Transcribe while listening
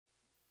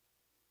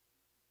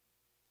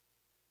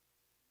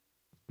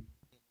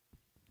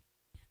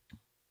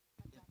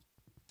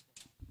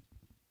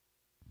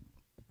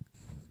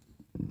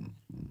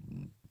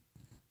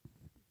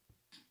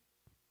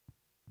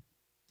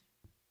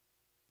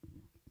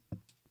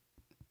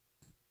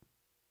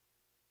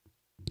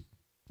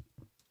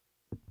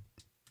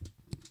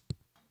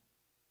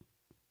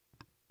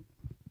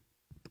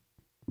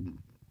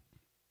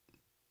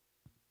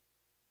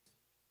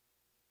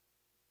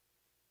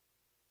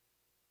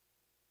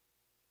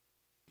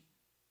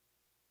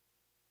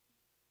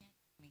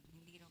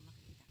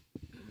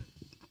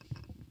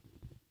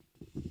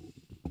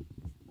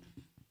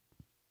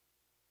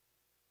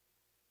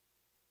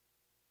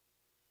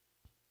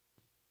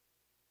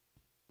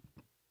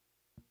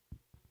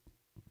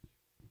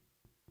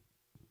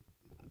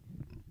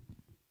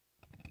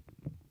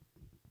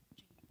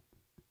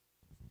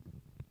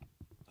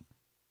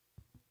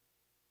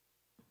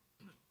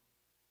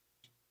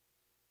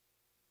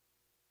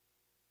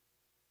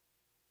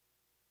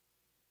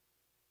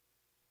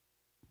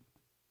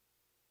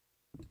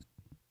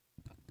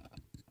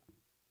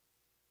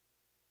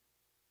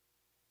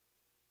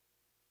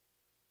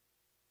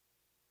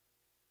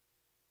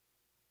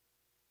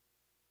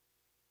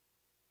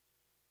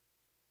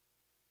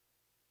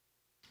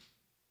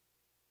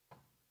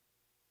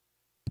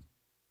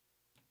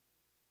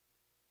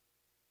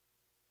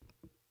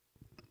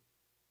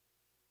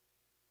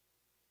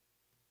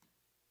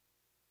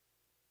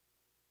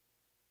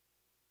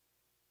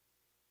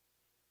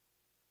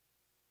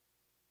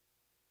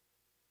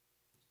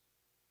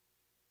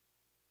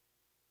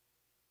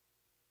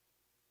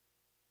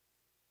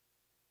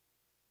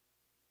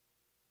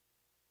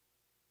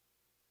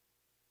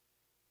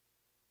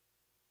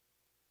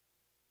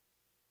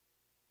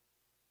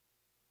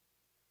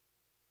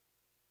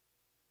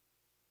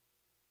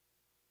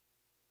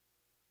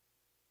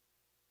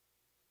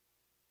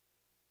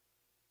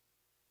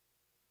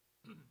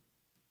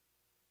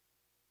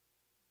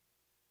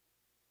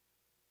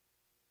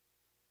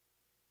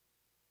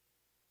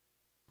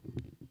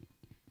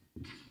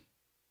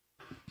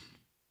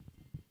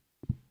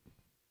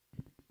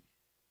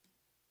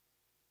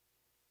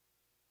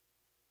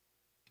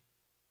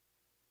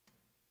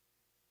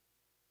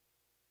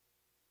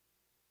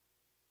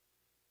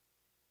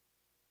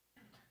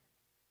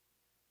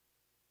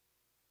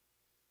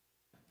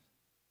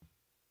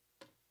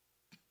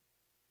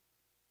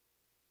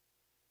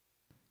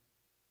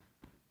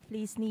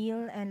Please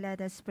kneel and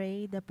let us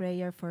pray the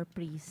prayer for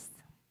priests.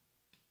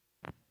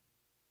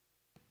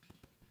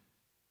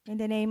 In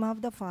the name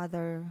of the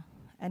Father,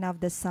 and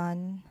of the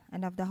Son,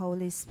 and of the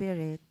Holy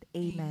Spirit.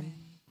 Amen.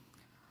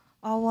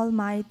 O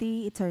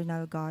Almighty,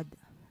 eternal God,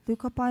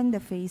 look upon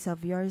the face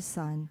of your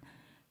Son,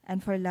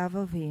 and for love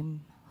of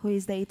him, who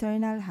is the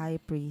eternal high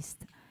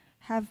priest,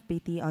 have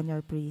pity on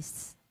your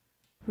priests.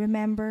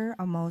 Remember,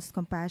 O most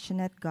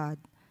compassionate God,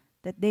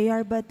 that they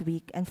are but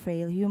weak and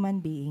frail human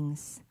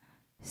beings.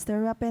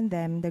 Stir up in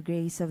them the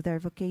grace of their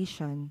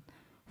vocation,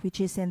 which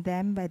is in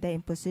them by the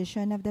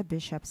imposition of the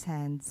bishop's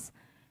hands.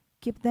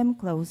 Keep them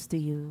close to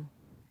you,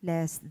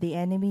 lest the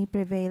enemy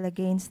prevail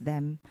against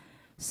them,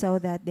 so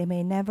that they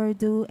may never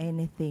do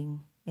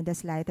anything, in the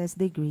slightest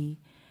degree,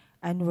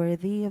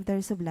 unworthy of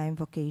their sublime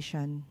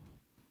vocation.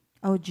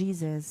 O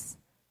Jesus,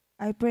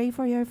 I pray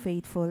for your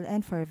faithful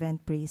and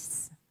fervent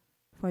priests,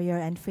 for your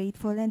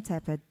unfaithful and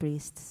tepid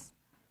priests,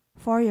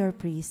 for your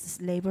priests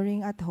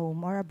laboring at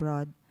home or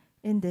abroad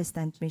in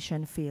distant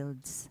mission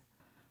fields,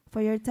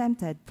 for your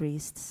tempted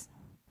priests,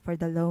 for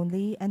the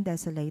lonely and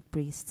desolate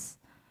priests,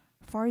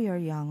 for your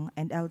young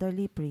and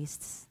elderly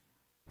priests,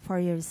 for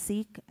your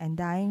sick and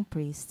dying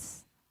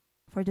priests,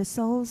 for the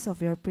souls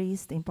of your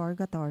priests in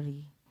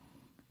purgatory.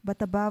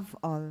 But above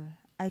all,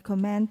 I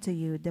commend to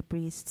you the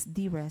priests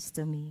dearest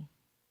to me,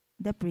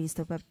 the priest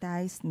who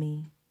baptized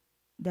me,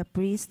 the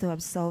priest who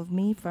absolved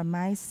me from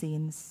my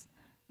sins,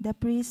 the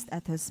priest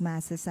at whose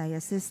masses I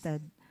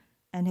assisted,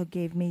 and who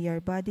gave me your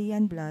body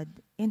and blood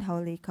in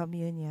holy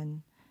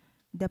communion,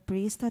 the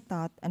priest who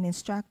taught and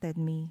instructed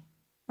me,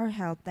 or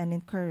helped and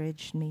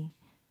encouraged me,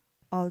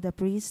 all the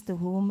priests to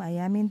whom I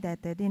am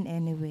indebted in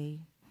any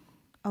way.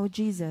 O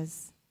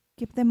Jesus,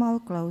 keep them all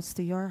close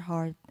to your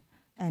heart,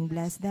 and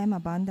bless them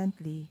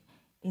abundantly,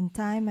 in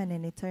time and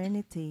in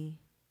eternity.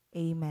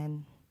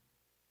 Amen.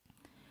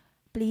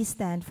 Please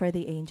stand for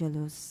the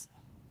Angelus.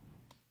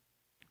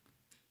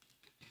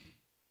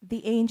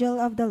 The angel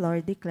of the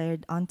Lord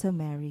declared unto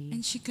Mary,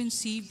 and she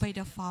conceived by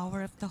the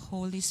power of the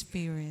Holy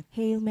Spirit.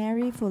 Hail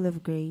Mary, full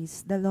of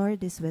grace, the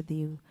Lord is with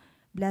you.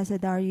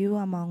 Blessed are you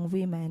among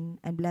women,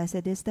 and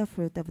blessed is the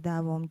fruit of thy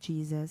womb,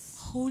 Jesus.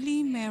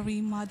 Holy Mary,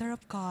 Mother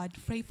of God,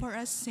 pray for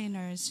us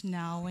sinners,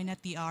 now and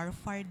at the hour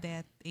of our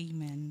death.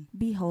 Amen.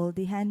 Behold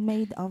the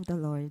handmaid of the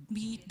Lord.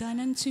 Be it done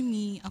unto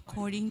me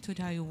according to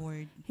thy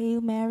word. Hail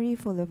Mary,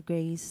 full of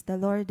grace, the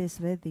Lord is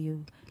with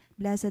you.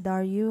 Blessed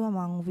are you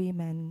among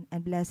women,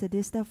 and blessed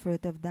is the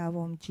fruit of thy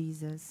womb,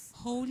 Jesus.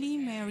 Holy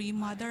Mary,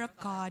 Mother of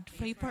God,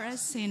 pray for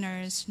us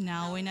sinners,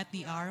 now and at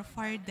the hour of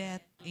our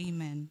death.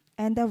 Amen.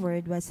 And the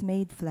Word was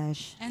made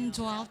flesh, and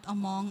dwelt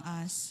among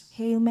us.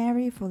 Hail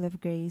Mary, full of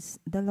grace,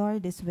 the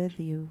Lord is with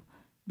you.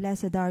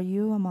 Blessed are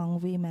you among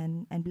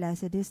women, and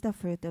blessed is the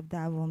fruit of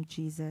thy womb,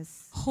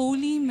 Jesus.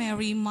 Holy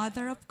Mary,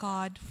 Mother of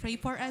God, pray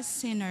for us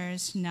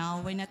sinners,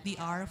 now and at the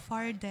hour of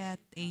our death.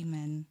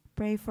 Amen.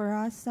 Pray for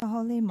us, the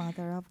Holy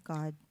Mother of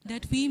God,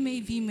 that we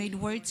may be made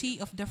worthy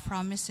of the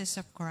promises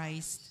of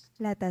Christ.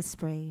 Let us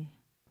pray.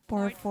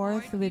 Pour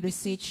forth, we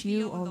beseech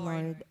you, O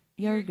Lord,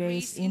 your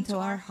grace into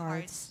our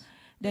hearts,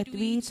 that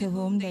we, to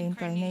whom the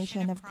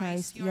incarnation of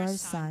Christ your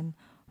Son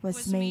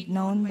was made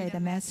known by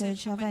the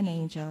message of an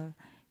angel,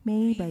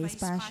 may, by his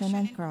passion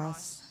and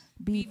cross,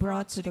 be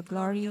brought to the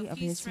glory of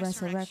his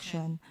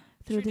resurrection,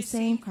 through the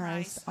same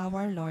Christ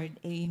our Lord.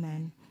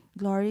 Amen.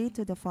 Glory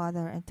to the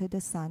Father, and to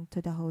the Son,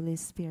 to the Holy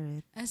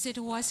Spirit. As it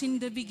was in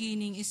the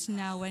beginning, is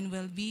now, and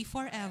will be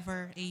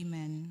forever.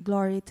 Amen.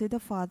 Glory to the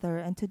Father,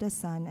 and to the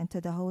Son, and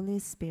to the Holy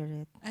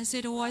Spirit. As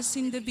it was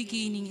in the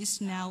beginning, is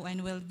now,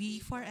 and will be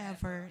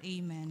forever.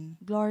 Amen.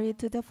 Glory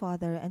to the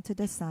Father, and to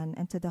the Son,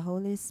 and to the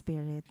Holy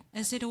Spirit.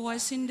 As it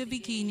was in the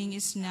beginning,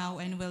 is now,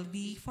 and will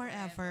be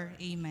forever.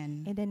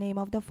 Amen. In the name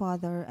of the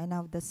Father, and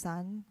of the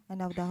Son,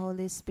 and of the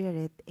Holy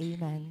Spirit.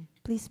 Amen.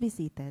 Please be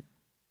seated.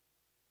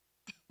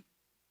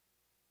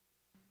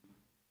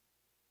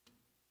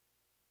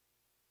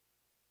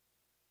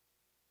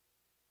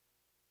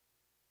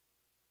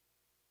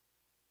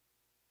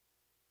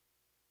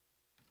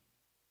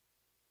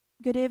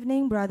 Good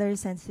evening,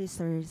 brothers and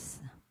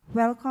sisters.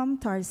 Welcome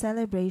to our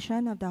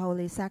celebration of the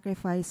Holy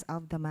Sacrifice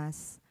of the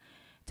Mass.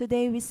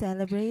 Today we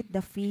celebrate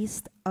the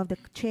feast of the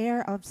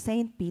Chair of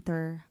St.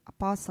 Peter,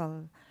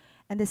 Apostle,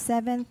 and the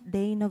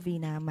seventh-day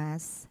Novena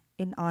Mass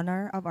in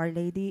honor of Our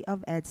Lady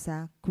of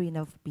Edsa, Queen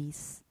of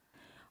Peace.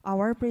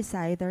 Our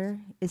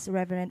presider is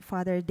Reverend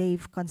Father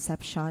Dave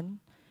Concepcion,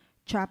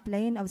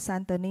 Chaplain of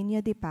Santo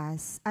Niño de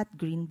Paz at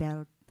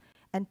Greenbelt,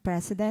 and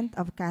President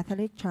of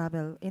Catholic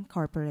Travel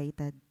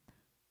Incorporated.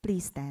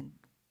 Please stand.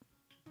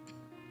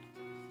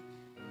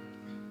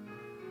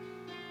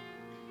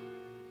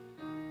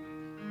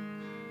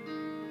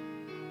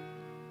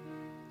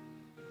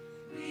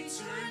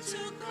 Return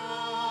to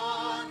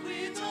God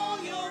with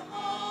all your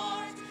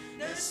heart,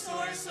 the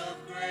source of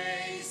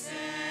grace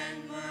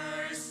and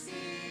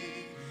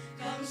mercy.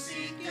 Come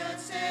seek the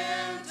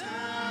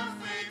tender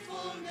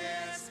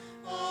faithfulness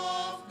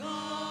of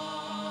God.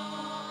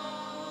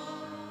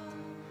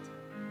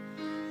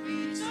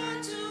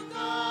 Return to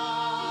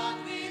God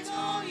with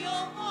all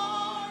your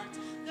heart,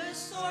 the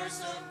source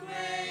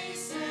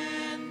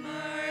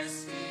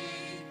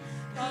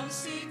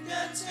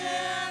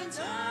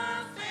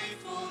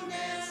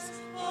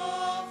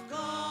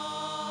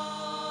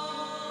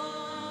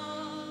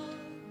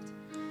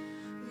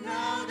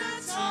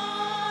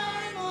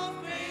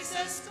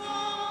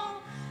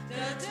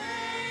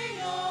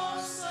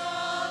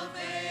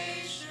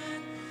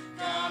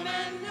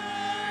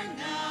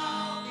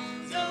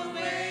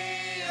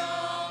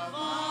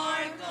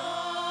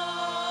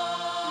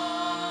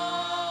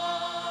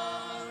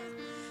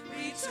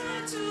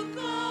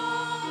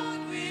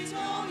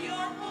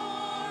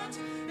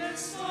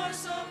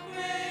source of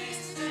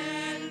grace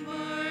and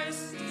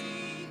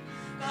mercy.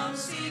 Come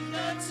seek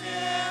the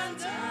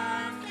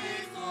tender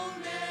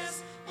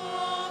faithfulness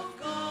of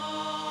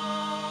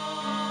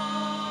God.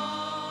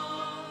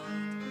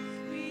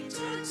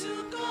 Return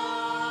to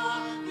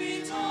God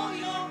with all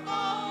your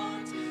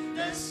heart,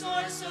 the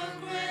source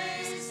of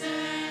grace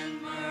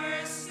and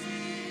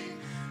mercy.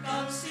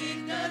 Come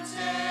seek the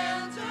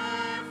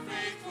tender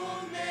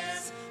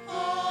faithfulness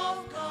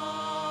of God.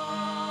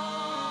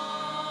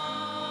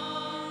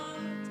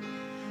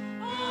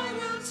 I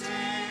will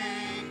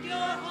take your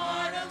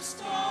heart of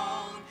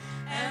stone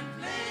and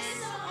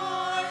place a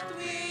heart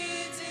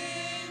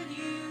within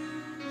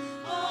you,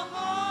 a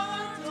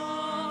heart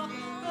of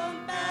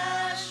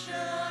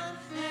compassion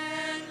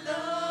and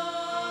love.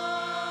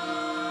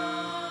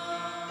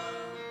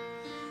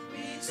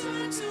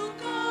 Return to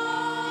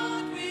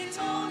God with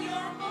all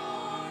your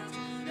heart,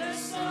 the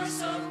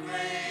source of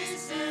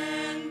grace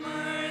and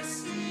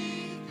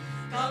mercy.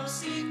 Come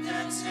seek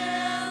the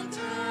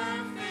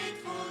tender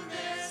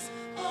faithfulness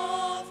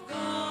of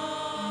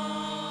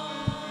God.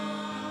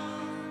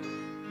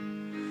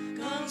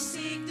 Come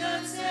seek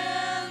the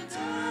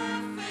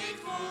tender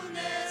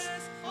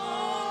faithfulness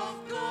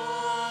of God.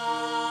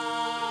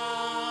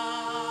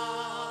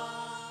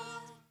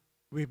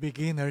 We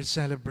begin our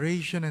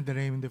celebration in the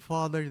name of the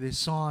Father, the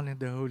Son, and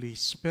the Holy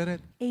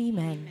Spirit.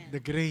 Amen. The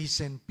grace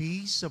and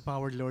peace of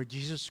our Lord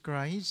Jesus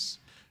Christ,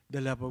 the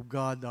love of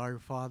God our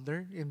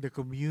Father, and the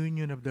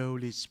communion of the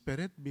Holy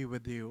Spirit be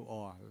with you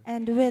all.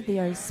 And with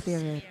your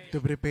spirit. To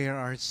prepare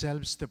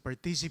ourselves to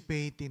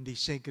participate in the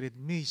sacred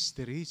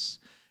mysteries,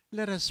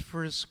 let us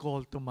first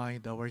call to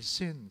mind our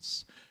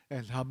sins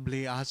and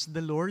humbly ask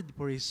the Lord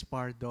for His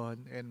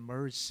pardon and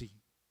mercy.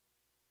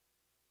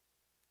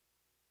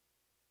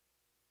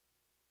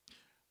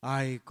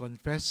 I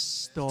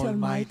confess to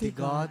Almighty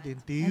God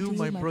and to you,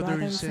 my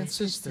brothers and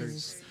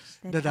sisters,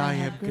 that I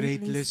have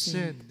greatly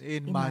sinned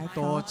in my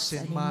thoughts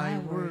and my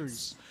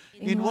words,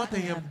 in what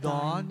I have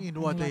done,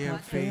 in what I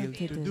have failed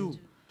to do,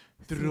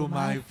 through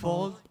my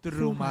fault,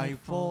 through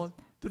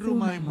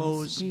my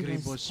most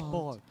grievous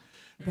fault.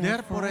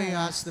 Therefore I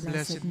ask the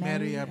Blessed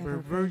Mary, ever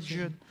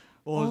Virgin,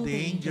 all the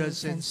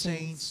angels and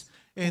saints,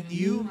 and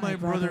you, my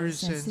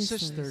brothers and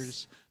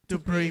sisters, to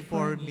pray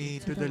for me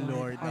to the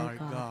Lord our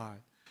God.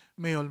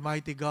 May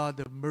Almighty God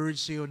have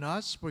mercy on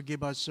us,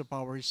 forgive us of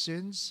our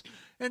sins,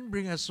 and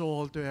bring us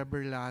all to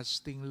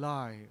everlasting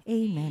life.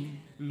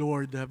 Amen.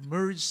 Lord, have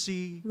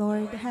mercy.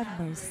 Lord, have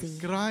mercy.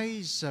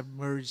 Christ, have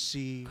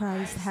mercy.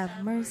 Christ,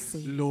 have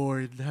mercy.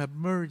 Lord, have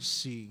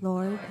mercy.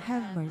 Lord,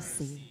 have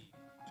mercy.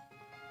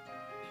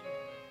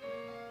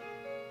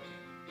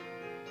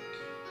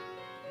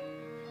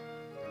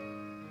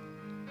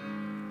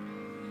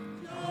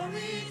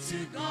 Glory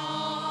to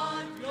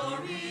God,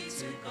 glory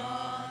to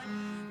God,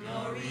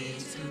 glory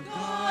to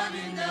God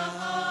in the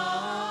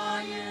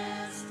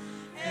highest,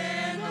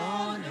 and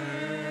on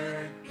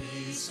earth,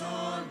 peace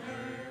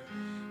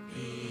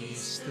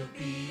to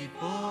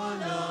people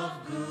of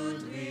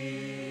good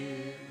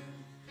will.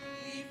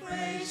 We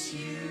praise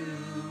you,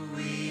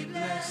 we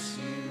bless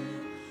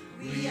you,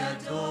 we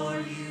adore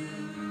you,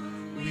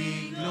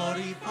 we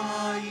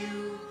glorify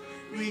you,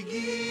 we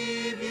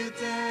give you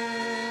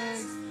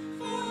thanks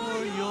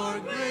for your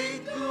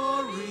great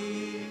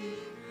glory,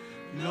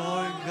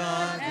 Lord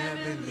God,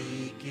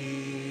 heavenly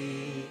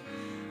King,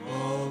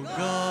 O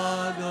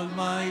God,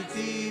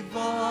 Almighty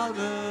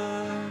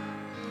Father.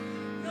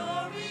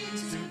 Glory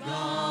to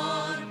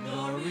God,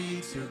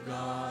 glory to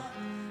God,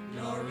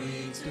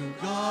 glory to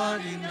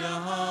God in the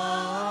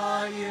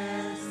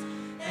highest,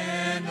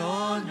 and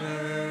on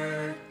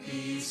earth,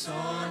 peace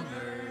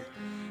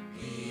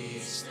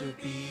to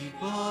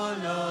people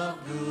of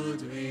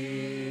good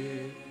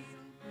will.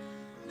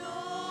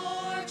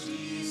 Lord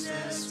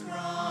Jesus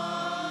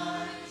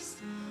Christ,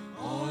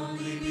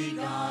 only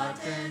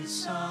begotten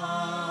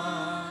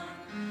Son,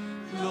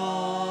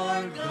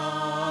 Lord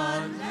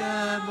God,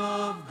 Lamb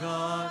of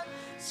God,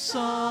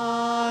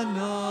 Son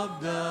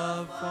of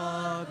the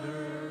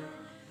Father,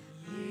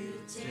 you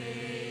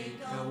take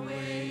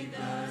away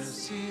the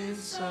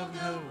sins of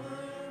the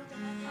world,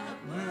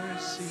 have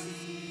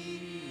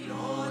mercy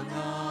on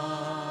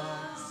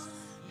us.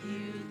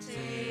 You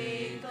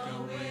take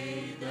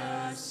away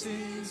the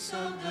sins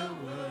of the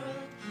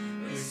world,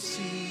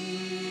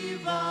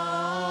 receive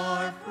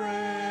our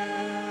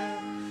prayer.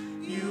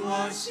 You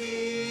are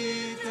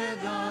seated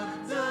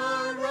at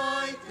the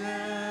right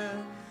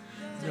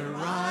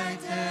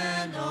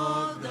hand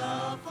of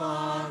the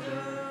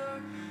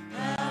Father.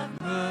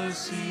 Have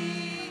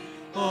mercy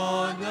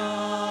on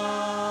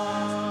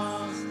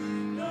us.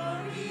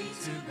 Glory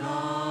to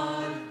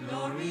God,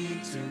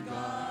 glory to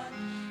God,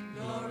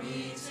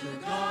 glory to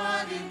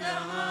God in the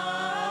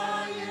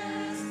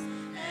highest,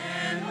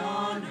 and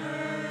on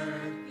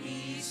earth,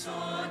 peace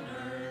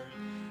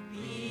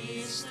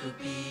to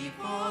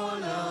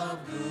people of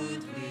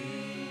good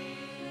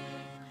will.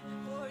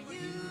 For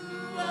you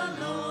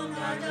alone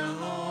are the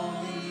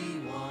Holy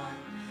One,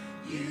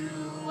 you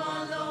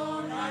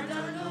alone are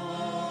the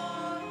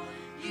Lord,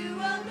 you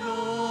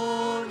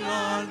alone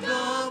are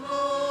the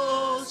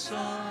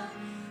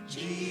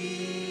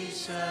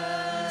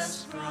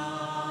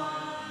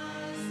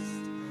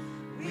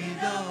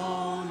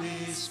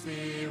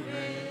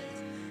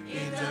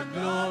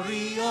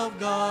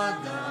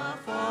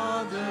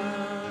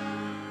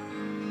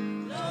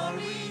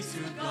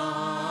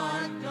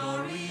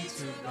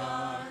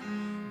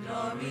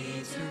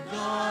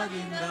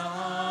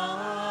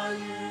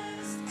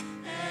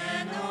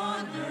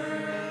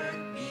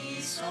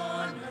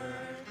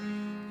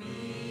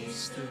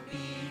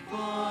full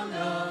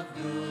of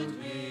good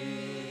will.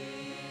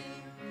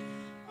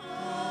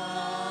 Amen.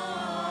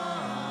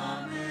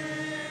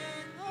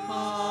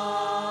 Amen.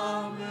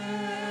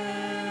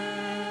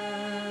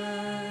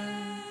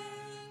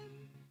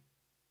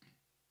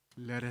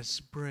 Let us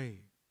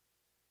pray.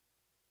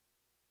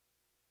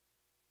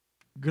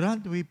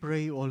 Grant, we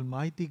pray,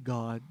 Almighty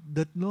God,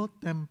 that no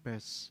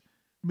tempest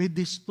may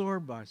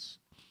disturb us,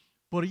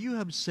 for you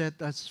have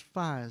set us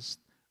fast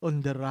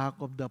on the rock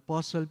of the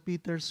Apostle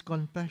Peter's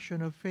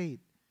confession of faith,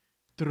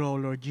 through our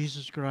Lord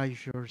Jesus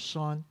Christ, your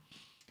Son,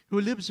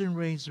 who lives and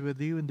reigns with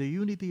you in the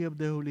unity of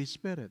the Holy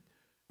Spirit,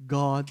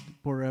 God,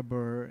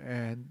 forever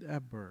and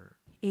ever.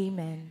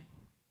 Amen.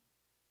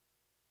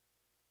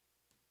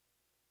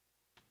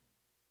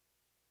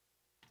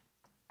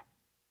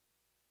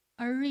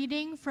 A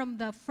reading from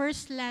the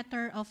first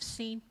letter of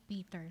St.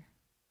 Peter.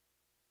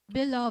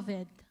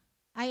 Beloved,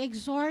 I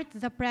exhort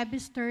the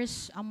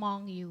presbyters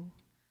among you,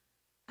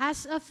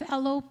 as a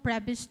fellow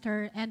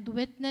presbyter and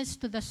witness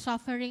to the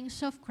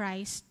sufferings of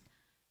Christ,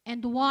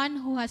 and one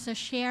who has a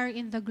share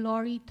in the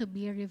glory to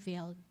be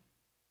revealed.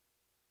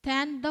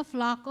 Tend the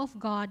flock of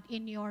God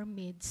in your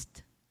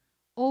midst,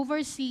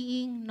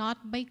 overseeing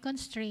not by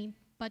constraint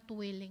but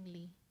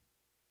willingly,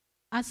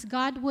 as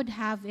God would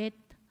have it,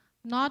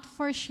 not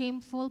for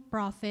shameful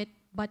profit,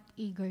 but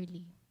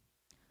eagerly.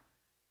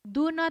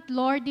 Do not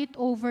lord it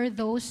over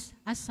those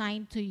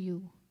assigned to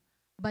you,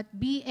 but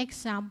be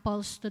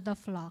examples to the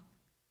flock.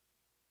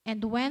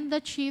 And when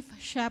the chief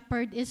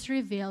shepherd is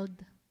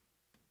revealed,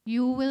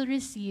 you will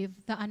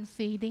receive the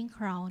unfading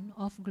crown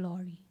of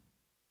glory.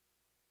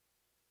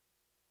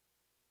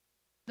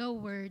 The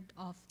word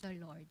of the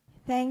Lord.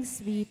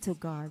 Thanks be to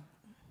God.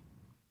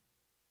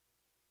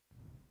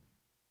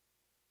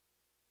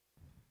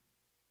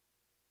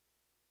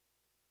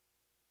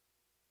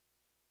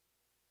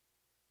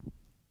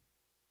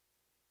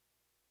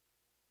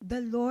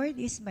 The Lord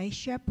is my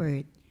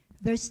shepherd,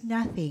 there's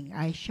nothing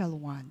I shall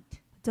want.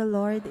 The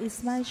Lord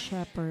is my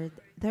shepherd,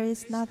 there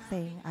is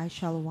nothing I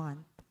shall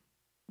want.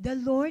 The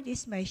Lord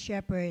is my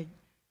shepherd,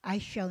 I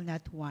shall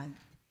not want.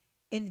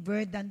 In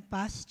verdant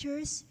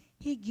pastures,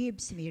 he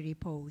gives me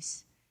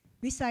repose.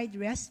 Beside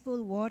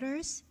restful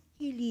waters,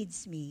 he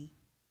leads me.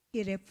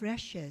 He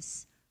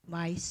refreshes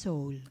my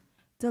soul.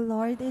 The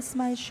Lord is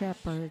my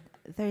shepherd,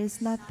 there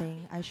is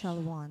nothing I shall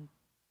want.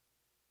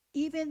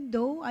 Even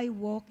though I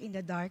walk in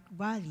the dark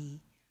valley,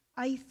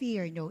 I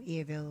fear no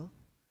evil,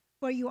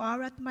 for you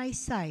are at my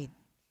side,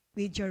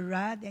 with your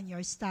rod and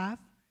your staff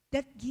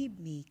that give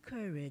me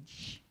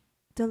courage.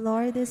 The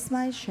Lord is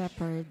my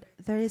shepherd,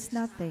 there is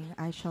nothing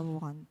I shall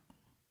want.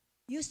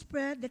 You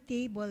spread the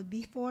table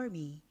before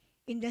me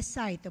in the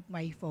sight of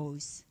my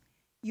foes.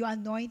 You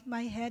anoint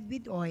my head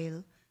with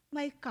oil,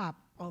 my cup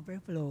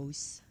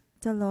overflows.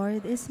 The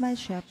Lord is my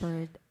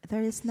shepherd,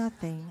 there is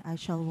nothing I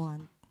shall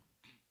want.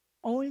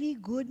 Only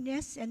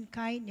goodness and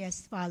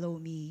kindness follow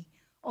me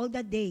all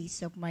the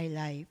days of my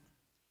life,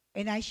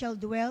 and I shall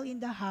dwell in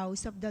the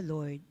house of the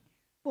Lord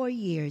for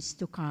years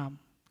to come.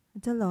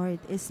 The Lord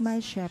is my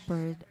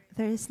shepherd,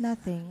 there is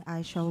nothing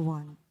I shall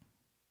want.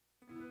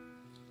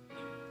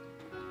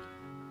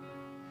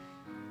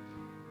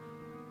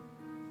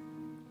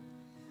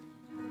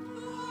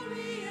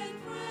 Glory and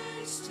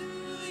praise to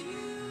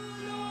you,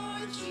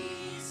 Lord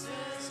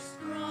Jesus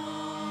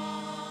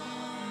Christ.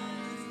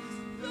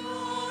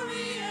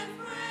 Glory and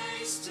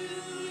praise to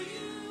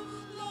you,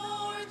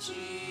 Lord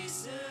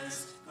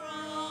Jesus Christ.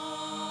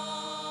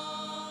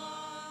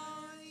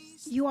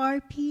 You are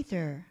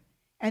Peter,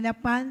 and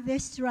upon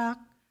this rock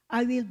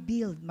I will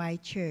build my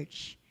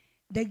church.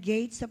 The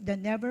gates of the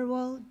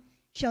netherworld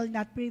shall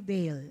not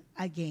prevail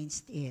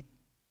against it.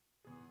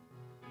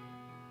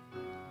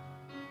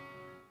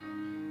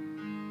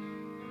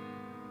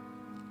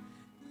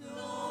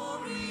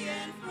 Glory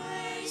and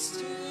praise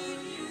to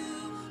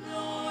you,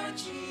 Lord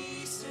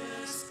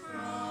Jesus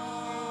Christ.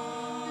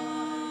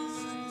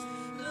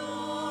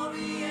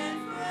 Glory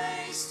and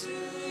praise to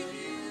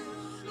you,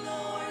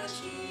 Lord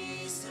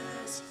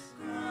Jesus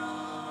Christ.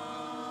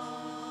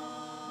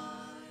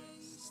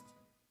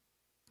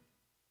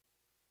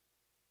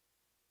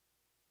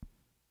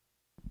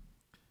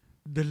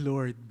 The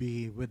Lord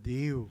be with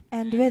you.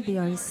 And with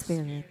your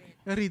spirit.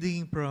 A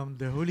reading from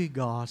the Holy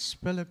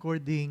Gospel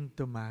according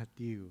to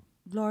Matthew.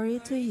 Glory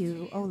to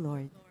you, O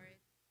Lord.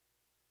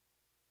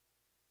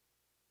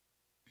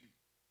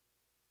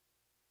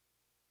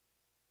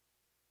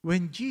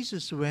 When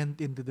Jesus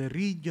went into the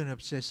region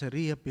of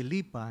Caesarea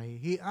Philippi,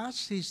 he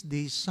asked his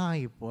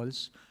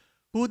disciples,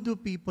 "Who do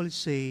people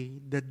say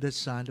that the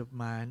Son of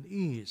Man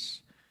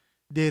is?"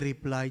 They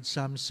replied,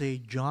 "Some say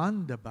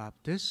John the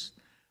Baptist,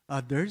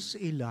 others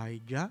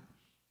Elijah,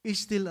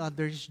 still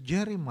others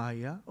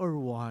Jeremiah or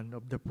one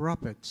of the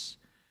prophets."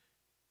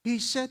 He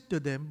said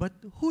to them, "But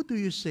who do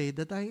you say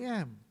that I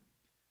am?"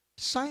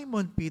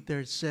 Simon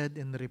Peter said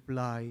in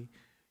reply,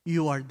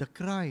 "You are the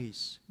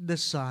Christ, the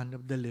Son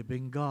of the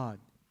living God."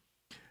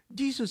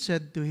 Jesus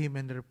said to him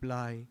in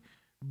reply,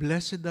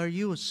 "Blessed are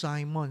you,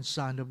 Simon,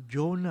 son of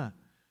Jonah,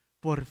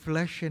 for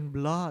flesh and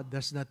blood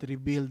does not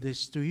reveal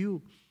this to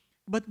you,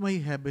 but my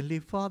heavenly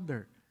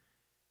Father.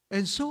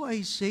 And so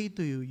I say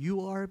to you,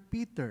 you are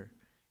Peter,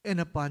 and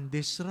upon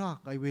this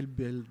rock I will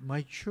build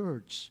my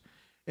church,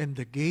 and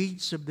the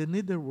gates of the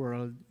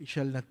netherworld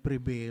shall not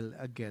prevail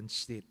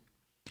against it.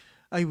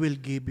 I will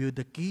give you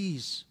the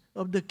keys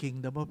of the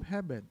kingdom of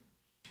heaven.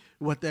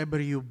 Whatever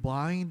you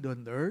bind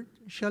on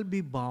earth shall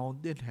be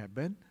bound in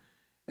heaven,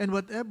 and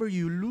whatever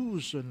you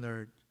loose on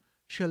earth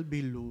shall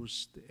be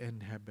loosed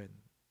in heaven.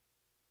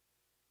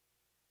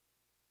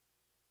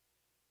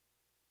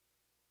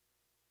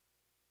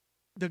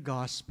 The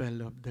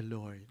Gospel of the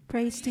Lord.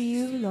 Praise to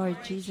you, Lord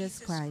Jesus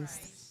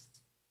Christ.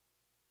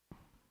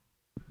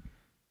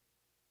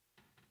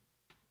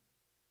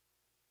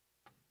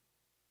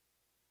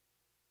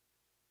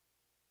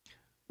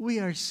 We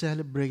are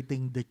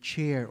celebrating the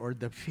chair or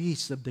the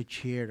feast of the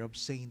chair of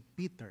Saint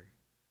Peter.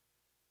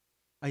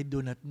 I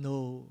do not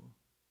know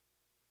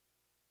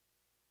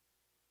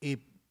if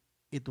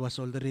it was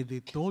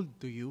already told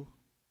to you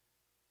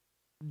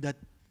that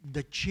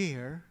the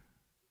chair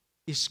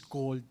is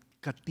called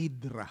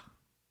cathedra.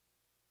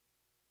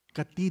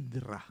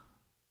 Cathedra.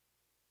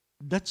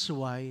 That's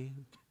why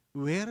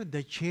where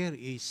the chair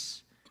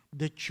is,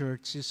 the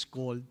church is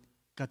called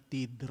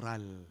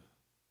cathedral.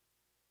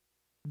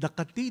 The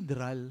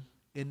cathedral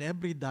in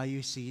every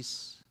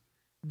diocese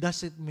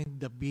doesn't mean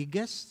the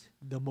biggest,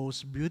 the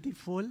most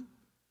beautiful,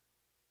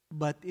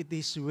 but it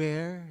is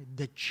where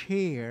the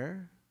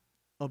chair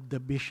of the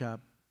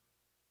bishop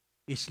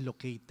is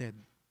located.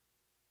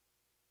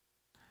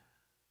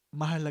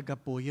 Mahalaga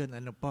po yun,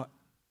 ano po?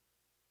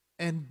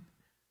 And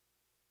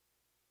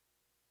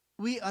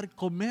we are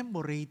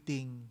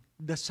commemorating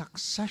the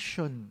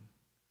succession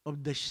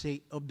of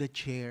the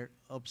chair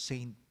of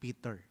Saint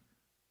Peter.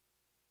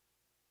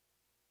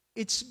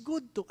 It's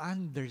good to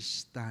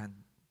understand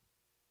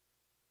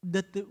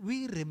that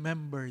we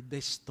remember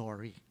the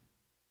story.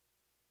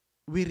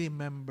 We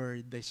remember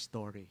the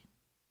story.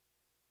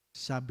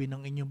 Sabi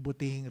ng inyong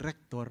butihing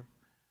rektor,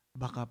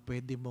 baka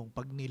pwede mong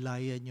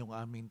pagnilayan yung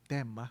aming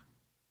tema,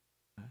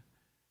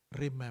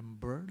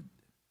 remembered,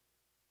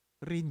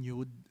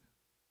 renewed,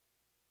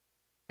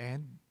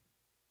 and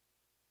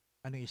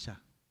ano isa?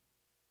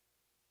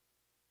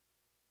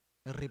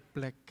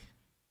 Reflect.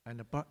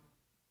 Ano pa?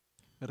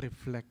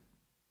 Reflect.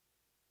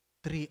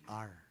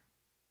 3R.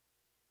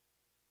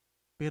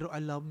 Pero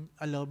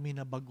allow me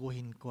na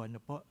baguhin ko, ano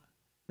po?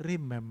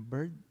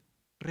 Remembered,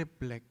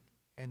 reflect,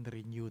 and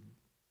renewed.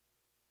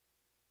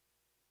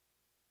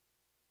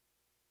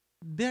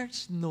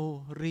 There's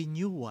no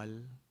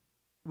renewal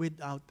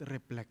without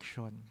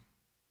reflection.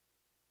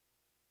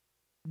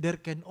 There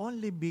can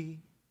only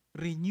be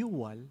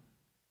renewal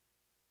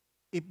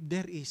if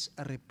there is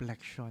a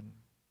reflection.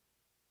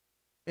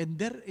 And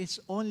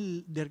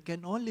there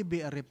can only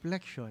be a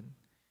reflection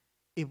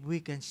if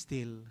we can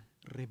still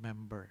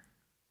remember.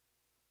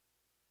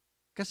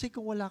 Kasi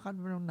kung wala ka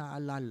naman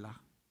naalala,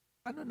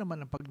 ano naman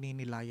ang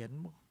pagninilayan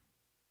mo?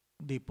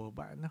 Di po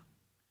ba? Ano?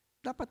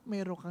 Dapat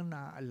meron kang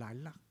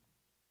naaalala.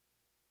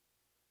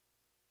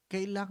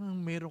 Kailangan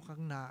meron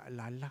kang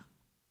naaalala.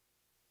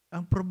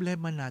 Ang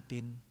problema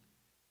natin,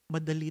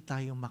 madali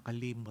tayong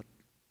makalimot.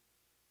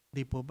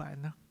 Di po ba?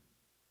 Ano?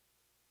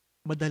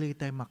 Madali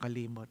tayong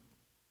makalimot.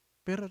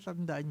 Pero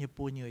tandaan niyo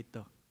po niyo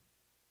ito.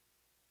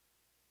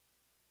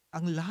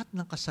 Ang lahat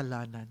ng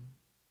kasalanan,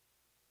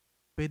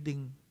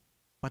 pwedeng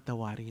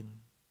patawarin.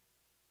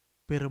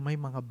 Pero may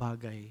mga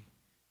bagay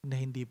na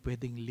hindi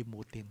pwedeng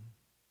limutin.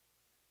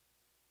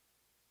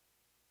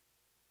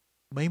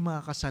 May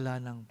mga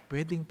kasalanang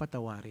pwedeng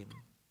patawarin,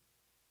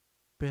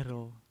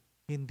 pero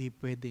hindi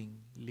pwedeng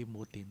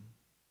limutin.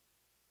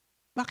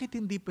 Bakit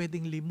hindi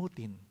pwedeng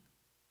limutin?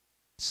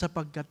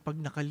 Sapagkat pag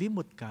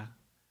nakalimot ka,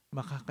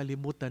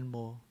 makakalimutan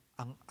mo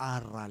ang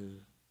aral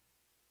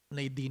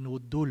na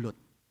idinudulot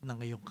ng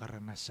iyong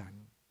karanasan.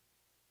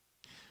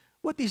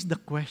 What is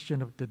the question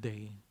of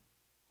today?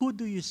 Who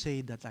do you say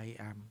that I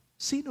am?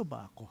 Sino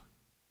ba ako?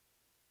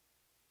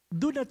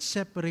 Do not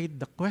separate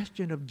the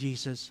question of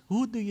Jesus,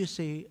 who do you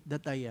say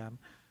that I am,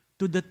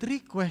 to the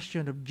three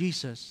questions of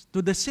Jesus,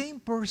 to the same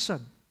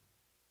person.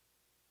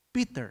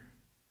 Peter,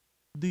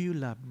 do you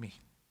love me?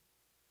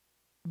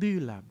 Do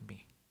you love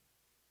me?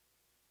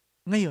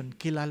 Ngayon,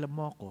 kilala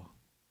mo ako.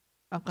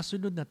 Ang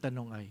kasunod na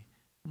tanong ay,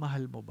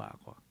 mahal mo ba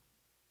ako?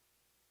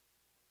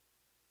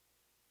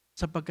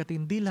 Sapagkat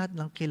hindi lahat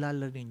ng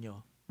kilala ninyo,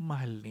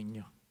 mahal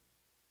ninyo.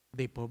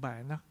 Di po ba,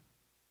 anak?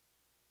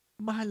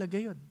 Mahalaga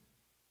yun.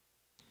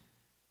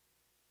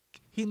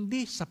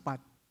 Hindi sapat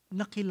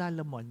na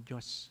kilala mo ang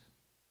Diyos.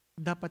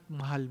 Dapat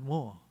mahal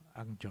mo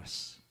ang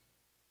Diyos.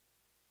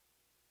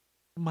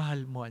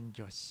 Mahal mo ang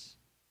Diyos.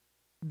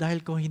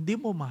 Dahil kung hindi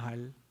mo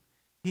mahal,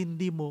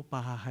 hindi mo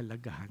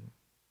pahahalagahan.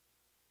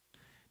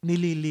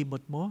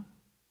 Nililimot mo,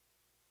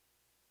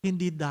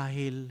 hindi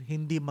dahil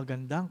hindi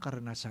magandang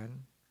karanasan,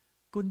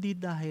 kundi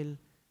dahil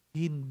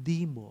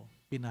hindi mo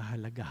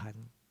pinahalagahan.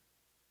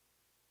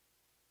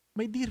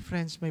 My dear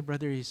friends, my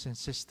brothers and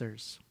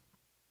sisters,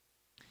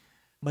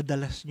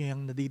 madalas nyo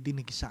yung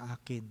nadidinig sa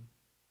akin,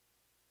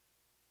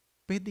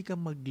 pwede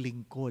kang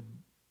maglingkod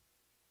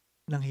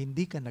nang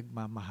hindi ka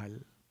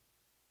nagmamahal.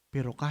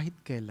 Pero kahit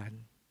kailan,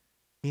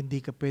 hindi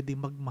ka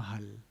pwedeng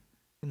magmahal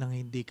nang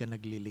hindi ka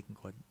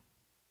naglilingkod.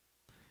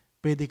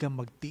 Pwede kang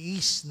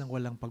magtiis ng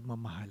walang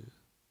pagmamahal.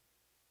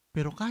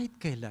 Pero kahit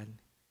kailan,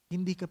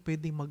 hindi ka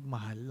pwedeng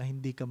magmahal na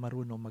hindi ka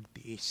marunong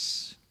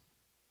magtiis.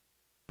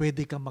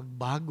 Pwede kang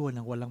magbago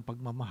ng walang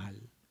pagmamahal.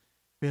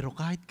 Pero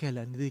kahit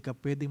kailan, hindi ka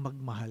pwedeng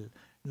magmahal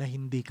na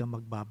hindi ka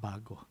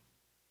magbabago.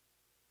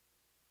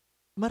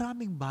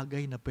 Maraming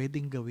bagay na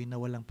pwedeng gawin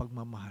na walang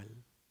pagmamahal.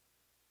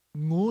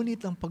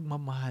 Ngunit ang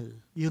pagmamahal,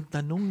 yung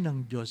tanong ng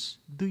Diyos,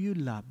 do you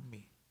love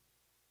me?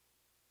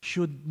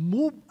 Should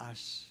move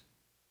us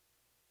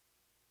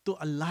to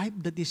a life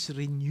that is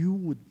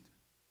renewed.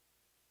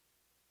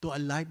 To a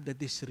life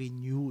that is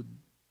renewed.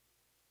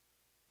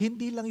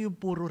 Hindi lang yung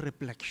puro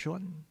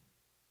reflection.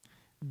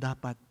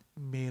 Dapat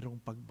merong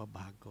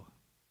pagbabago.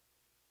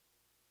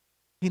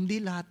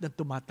 Hindi lahat na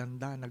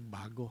tumatanda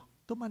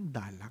nagbago.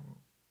 Tumanda lang.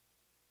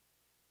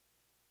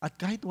 At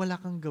kahit wala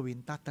kang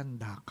gawin,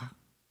 tatanda ka.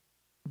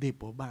 Di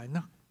po ba,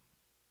 anak?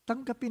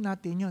 Tanggapin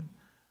natin yon.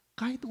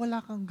 Kahit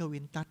wala kang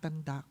gawin,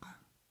 tatanda ka.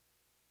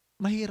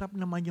 Mahirap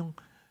naman yung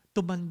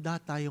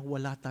tumanda tayong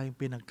wala tayong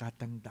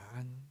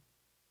pinagkatandaan.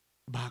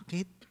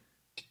 Bakit?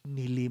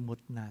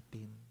 Nilimot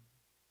natin.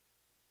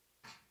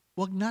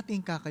 Huwag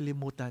natin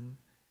kakalimutan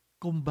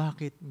kung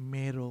bakit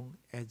merong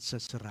EDSA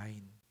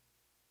shrine.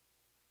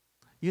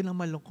 Yun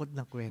ang malungkot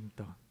na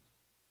kwento.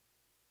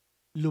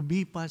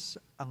 Lumipas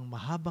ang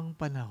mahabang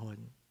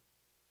panahon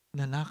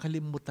na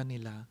nakalimutan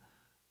nila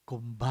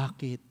kung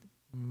bakit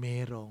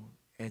merong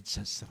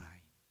EDSA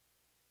shrine.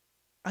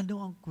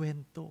 Ano ang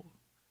kwento?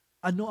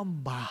 Ano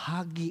ang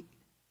bahagi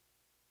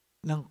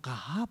ng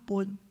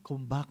kahapon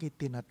kung bakit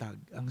tinatag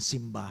ang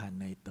simbahan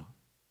na ito?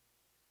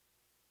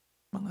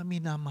 Mga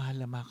minamahal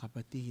na mga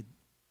kapatid,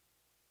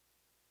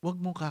 huwag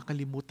mong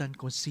kakalimutan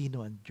kung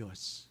sino ang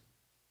Diyos.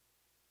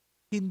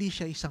 Hindi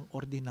siya isang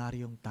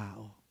ordinaryong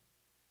tao.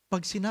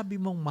 Pag sinabi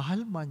mong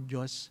mahal mo ang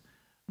Diyos,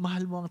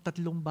 mahal mo ang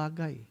tatlong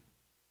bagay.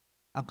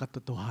 Ang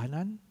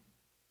katotohanan,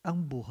 ang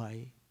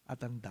buhay,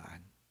 at ang daan.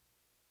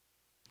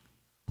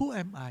 Who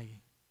am I?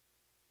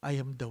 I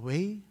am the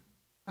way,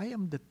 I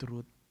am the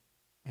truth,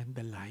 and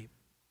the life.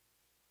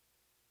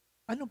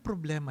 Anong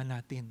problema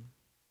natin?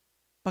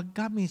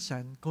 Pagka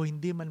minsan, kung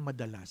hindi man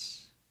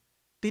madalas,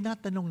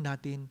 tinatanong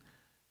natin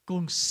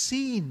kung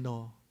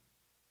sino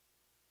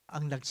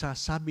ang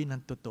nagsasabi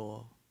ng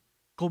totoo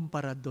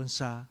kumpara doon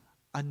sa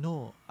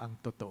ano ang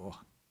totoo.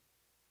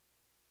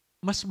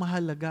 Mas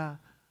mahalaga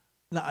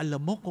na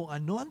alam mo kung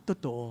ano ang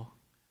totoo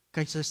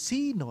kaysa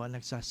sino ang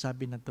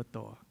nagsasabi ng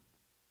totoo.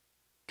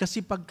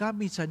 Kasi pagka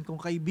minsan,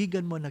 kung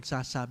kaibigan mo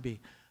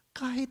nagsasabi,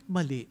 kahit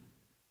mali,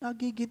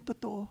 nagiging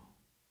totoo.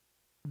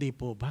 Di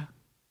po ba?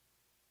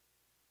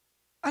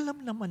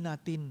 Alam naman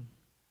natin,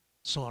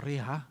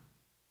 sorry ha,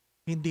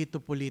 hindi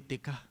ito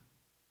politika.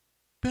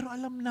 Pero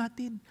alam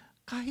natin,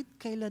 kahit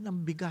kailan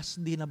ang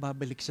bigas di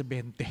nababalik sa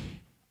 20.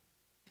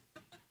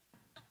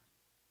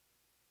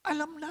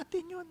 Alam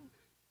natin yun.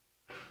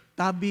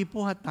 Tabi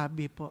po ha,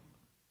 tabi po.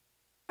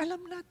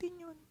 Alam natin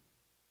yun.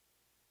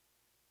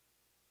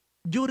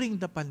 During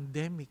the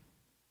pandemic,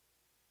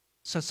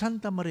 sa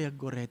Santa Maria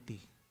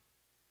Goretti,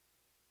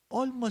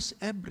 almost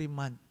every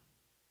month,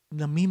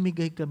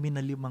 namimigay kami na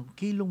 5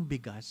 kilong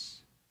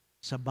bigas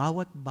sa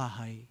bawat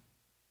bahay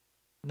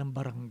ng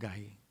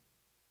barangay.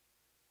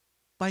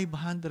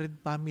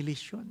 500 families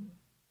yun.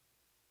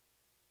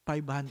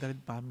 500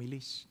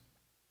 families.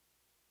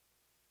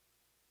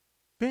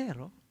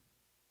 Pero,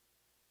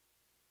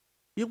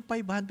 yung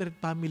 500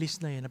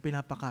 families na yun na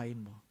pinapakain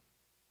mo,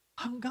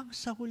 hanggang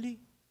sa huli,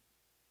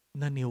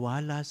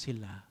 naniwala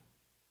sila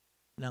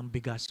na ang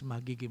bigas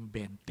magiging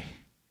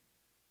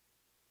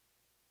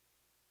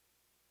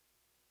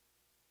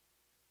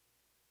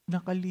 20.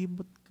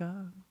 Nakalimot ka.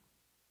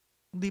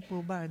 Hindi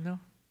po ba, ano?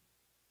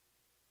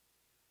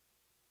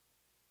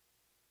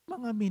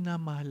 Mga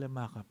minamahal na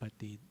mga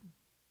kapatid,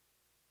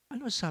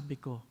 ano sabi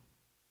ko?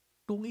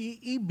 Kung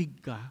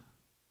iibig ka,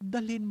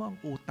 dalhin mo ang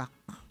utak.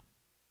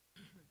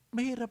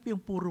 Mahirap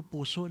yung puro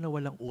puso na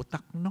walang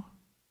utak, no?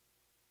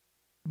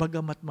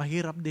 Bagamat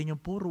mahirap din yung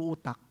puro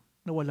utak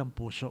na walang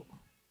puso.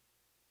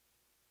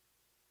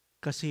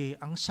 Kasi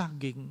ang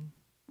saging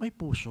may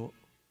puso,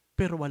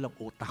 pero walang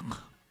utak.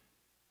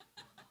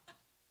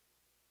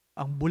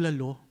 Ang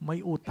bulalo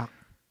may utak,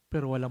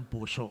 pero walang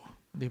puso.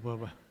 Di ba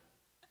ba?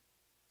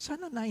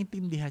 Sana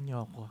naintindihan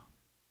niyo ako.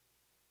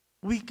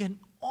 We can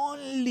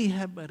only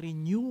have a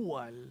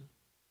renewal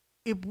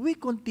if we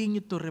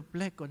continue to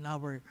reflect on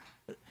our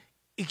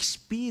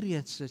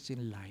experiences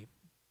in life.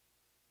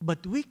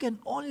 But we can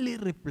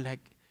only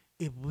reflect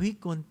if we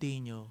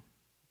continue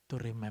to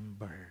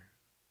remember.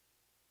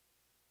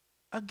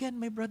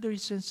 Again, my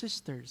brothers and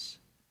sisters,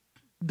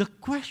 the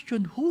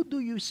question, who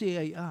do you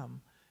say I am,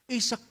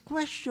 is a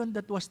question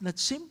that was not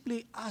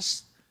simply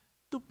asked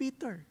to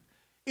Peter.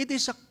 It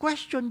is a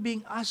question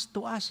being asked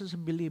to us as a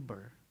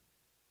believer.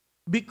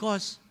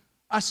 Because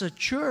as a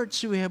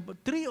church, we have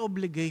 3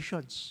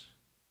 obligations.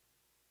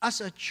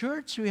 As a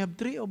church, we have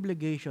 3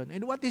 obligations.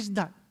 And what is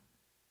that?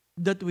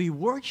 that we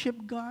worship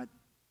God,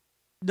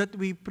 that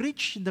we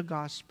preach the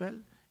gospel,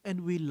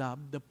 and we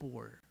love the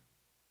poor.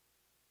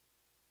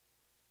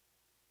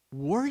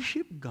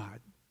 Worship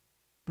God,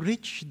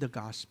 preach the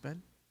gospel,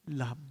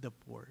 love the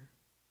poor.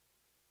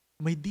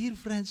 My dear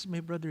friends,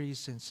 my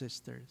brothers and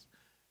sisters,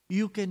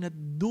 you cannot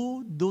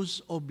do those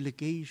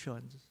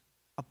obligations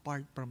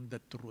apart from the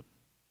truth.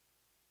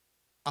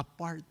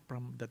 Apart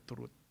from the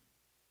truth.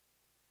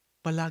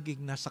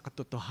 Palaging nasa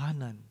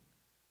katotohanan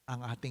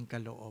ang ating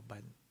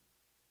kalooban.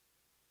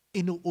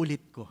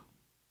 Inuulit ko,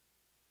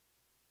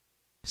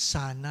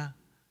 sana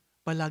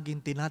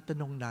palaging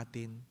tinatanong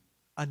natin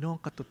ano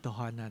ang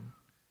katotohanan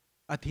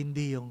at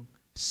hindi yung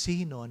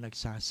sino ang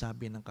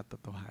nagsasabi ng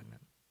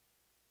katotohanan.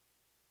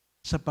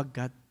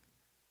 Sapagkat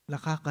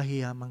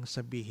nakakahiyamang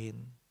sabihin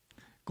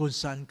kung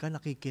saan ka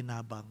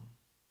nakikinabang,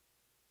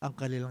 ang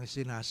kanilang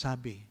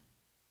sinasabi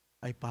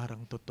ay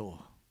parang totoo.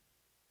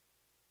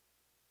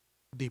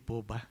 Di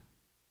po ba?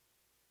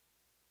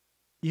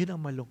 Yun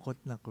ang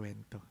malungkot na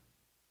kwento.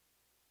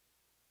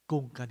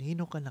 Kung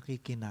kanino ka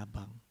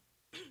nakikinabang,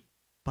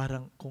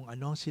 parang kung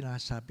ano ang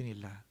sinasabi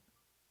nila,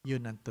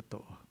 yun ang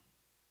totoo.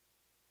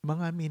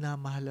 Mga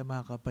minamahal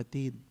mga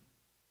kapatid,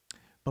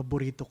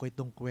 paborito ko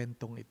itong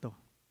kwentong ito,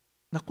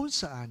 na kung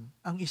saan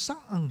ang isang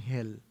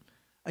anghel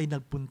ay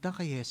nagpunta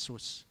kay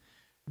Jesus,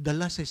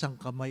 dala sa isang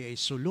kamay ay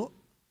sulo,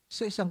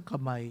 sa isang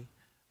kamay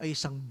ay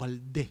isang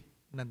balde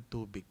ng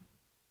tubig.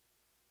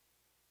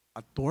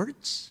 A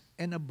torch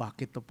and a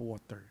bucket of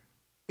water.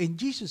 And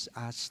Jesus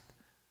asked,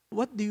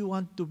 "What do you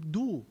want to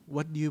do?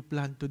 What do you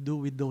plan to do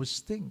with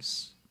those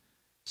things?"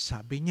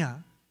 Sabi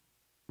niya,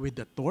 "With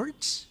the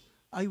torch,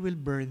 I will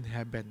burn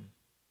heaven.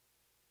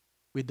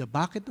 With the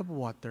bucket of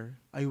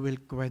water, I will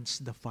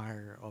quench the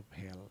fire of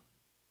hell."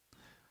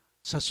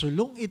 Sa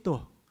sulong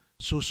ito,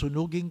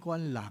 susunugin ko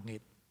ang langit.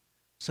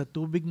 Sa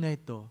tubig na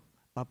ito,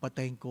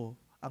 papatayin ko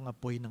ang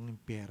apoy ng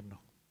impyerno.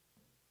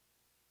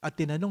 At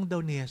tinanong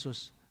daw ni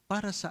Jesus,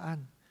 para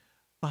saan?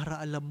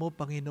 Para alam mo,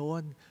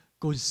 Panginoon,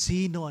 kung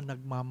sino ang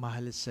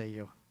nagmamahal sa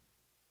iyo.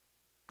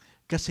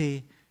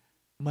 Kasi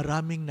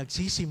maraming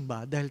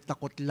nagsisimba dahil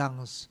takot lang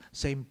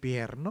sa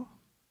impyerno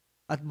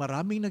at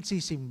maraming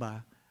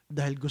nagsisimba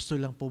dahil gusto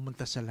lang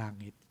pumunta sa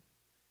langit.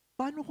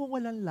 Paano kung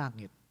walang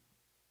langit?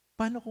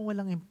 Paano kung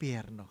walang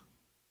impyerno?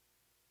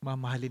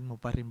 Mamahalin mo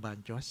pa rin ba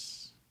ang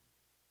Diyos?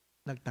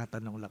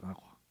 Nagtatanong lang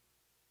ako.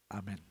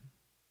 Amen.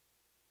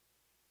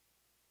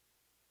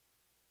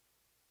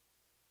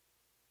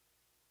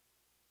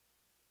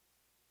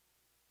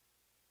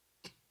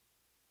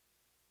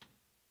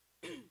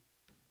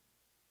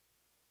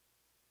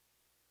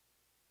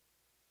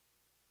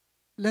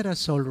 Let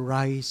us all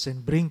rise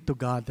and bring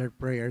together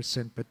prayers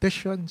and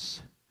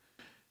petitions.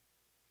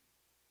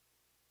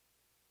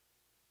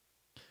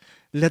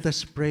 Let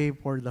us pray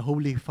for the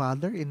Holy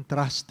Father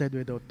entrusted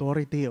with the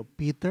authority of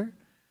Peter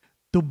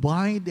to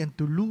bind and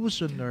to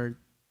loose on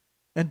earth,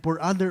 and for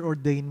other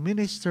ordained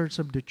ministers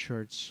of the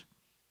church.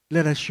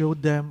 Let us show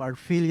them our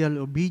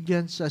filial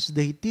obedience as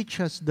they teach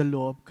us the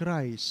law of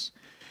Christ.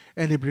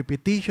 And every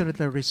petition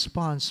at our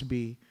response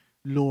be,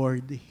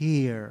 Lord,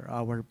 hear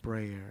our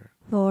prayer.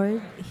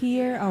 Lord,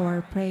 hear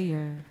our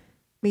prayer.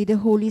 May the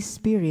Holy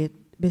Spirit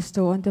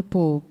bestow on the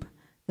Pope,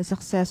 the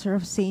successor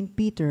of Saint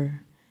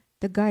Peter,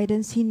 the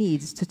guidance he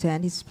needs to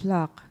tend his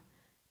flock.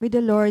 May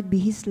the Lord be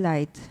his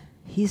light,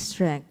 his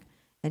strength,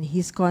 and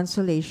his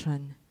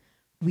consolation.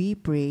 We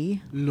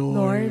pray,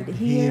 Lord,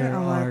 hear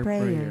our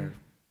prayer.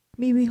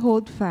 May we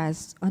hold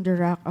fast on the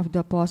rock of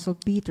the Apostle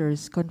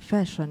Peter's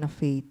confession of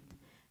faith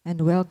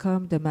and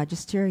welcome the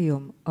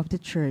magisterium of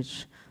the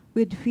Church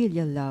with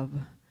filial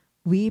love.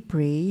 We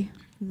pray,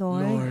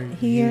 Lord,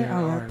 hear hear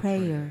our our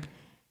prayer.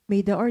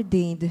 May the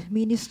ordained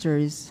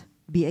ministers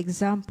be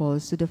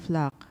examples to the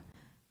flock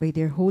by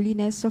their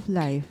holiness of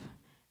life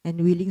and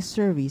willing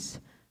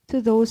service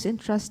to those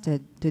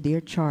entrusted to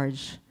their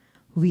charge.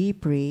 We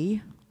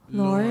pray,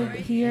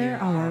 Lord, hear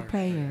our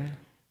prayer.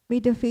 May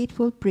the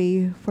faithful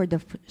pray for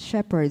the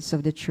shepherds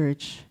of the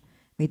Church.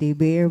 May they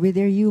bear with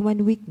their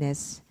human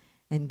weakness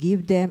and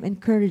give them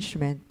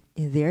encouragement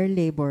in their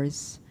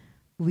labors.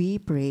 We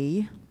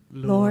pray,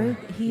 Lord,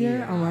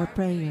 hear our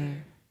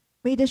prayer.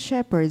 May the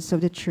shepherds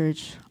of the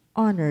Church,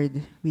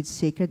 honored with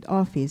sacred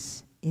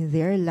office in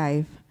their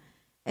life,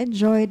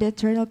 enjoy the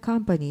eternal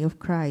company of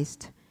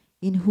Christ,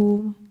 in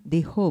whom they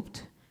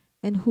hoped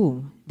and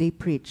whom they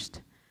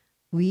preached.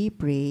 We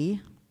pray,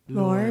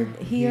 Lord,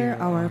 hear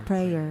hear our our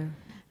prayer.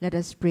 Let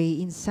us pray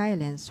in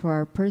silence for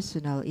our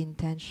personal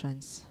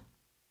intentions.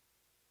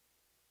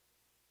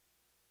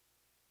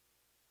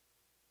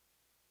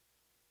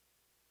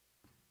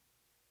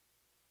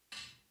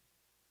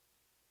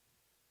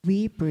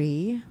 We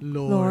pray,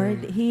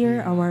 Lord,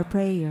 hear our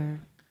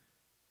prayer.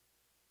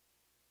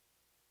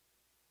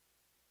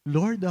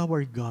 Lord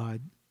our God,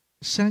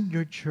 send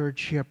your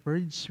church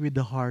shepherds with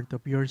the heart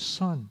of your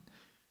Son,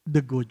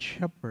 the Good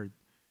Shepherd,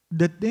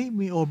 that they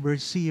may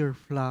oversee your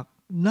flock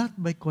not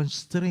by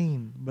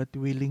constraint but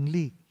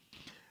willingly.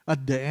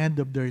 At the end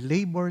of their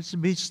labors,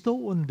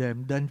 bestow on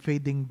them the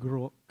unfading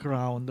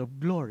crown of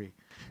glory.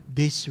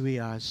 This we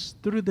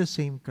ask through the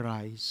same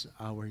Christ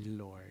our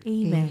Lord.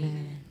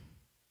 Amen.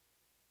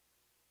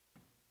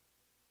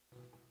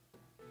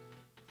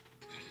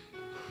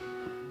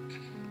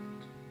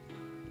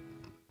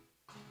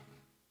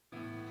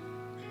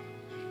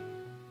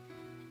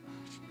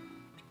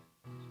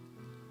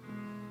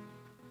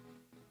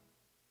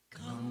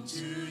 Come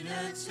to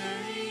the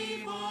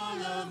table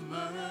of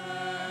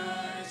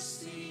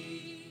mercy,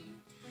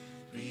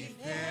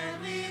 prepare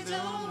with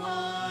the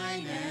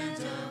wine and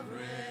the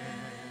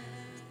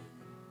bread.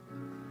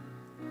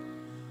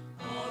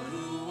 All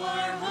who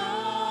are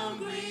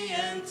hungry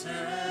and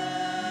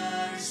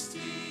thirsty,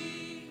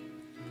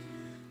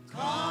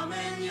 come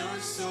and your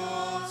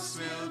souls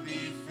will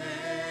be fed.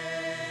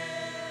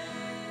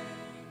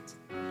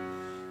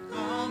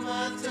 Come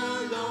at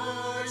the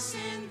Lord's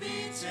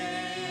invitation,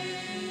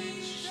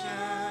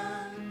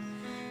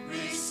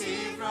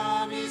 receive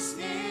from his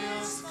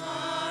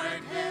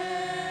nail-scarred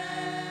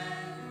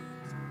hand.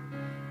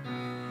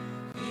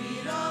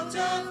 Eat of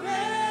the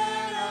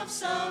bread of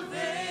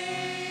salvation,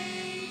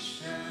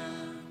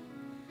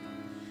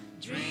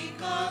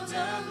 drink of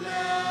the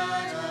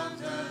blood of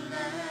the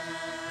Lamb.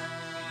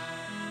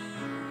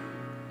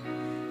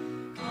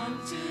 Come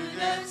to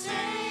the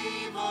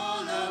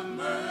table of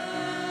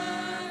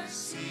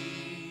mercy,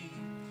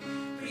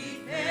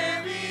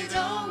 prepare with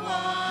the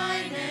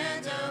wine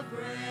and the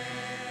bread.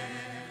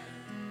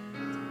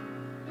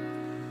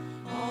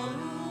 All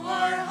who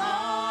are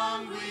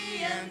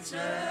hungry and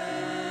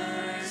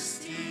thirsty,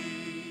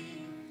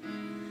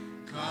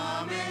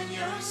 come and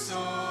your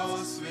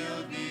souls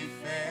will be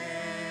fed.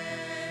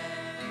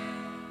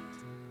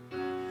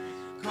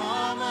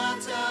 Come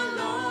at the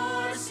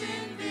Lord's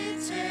invitation,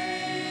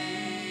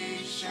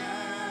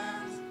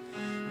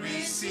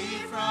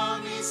 receive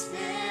from his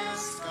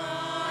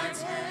nail-scarred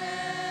hand.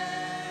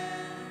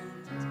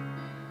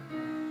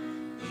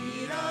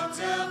 Eat of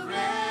the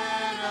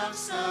bread of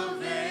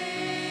salvation,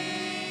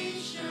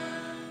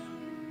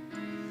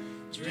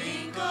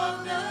 drink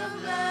of the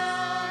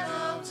blood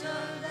of the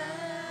Lamb.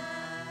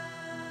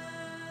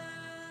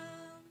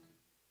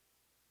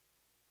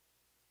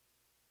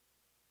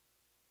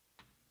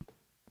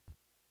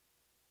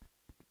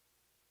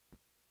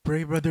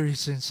 Pray,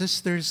 brothers and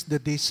sisters,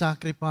 that the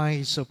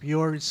sacrifice of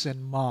yours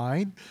and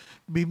mine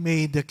be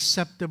made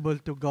acceptable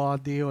to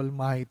God the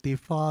Almighty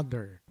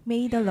Father.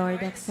 May the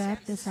Lord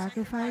accept the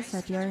sacrifice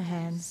at your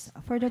hands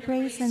for the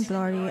praise and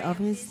glory of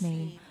his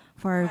name,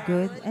 for our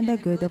good and the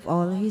good of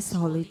all his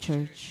holy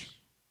church.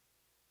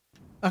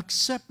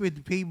 Accept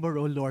with favor,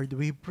 O Lord,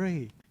 we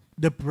pray,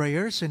 the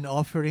prayers and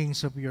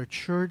offerings of your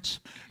church,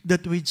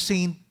 that with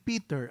Saint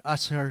Peter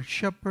as her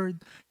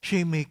shepherd,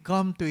 she may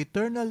come to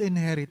eternal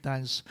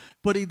inheritance.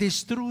 For it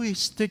is through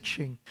his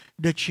teaching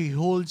that she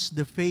holds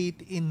the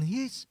faith in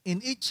its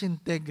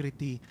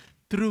integrity,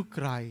 through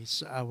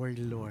Christ our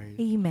Lord.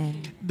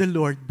 Amen. The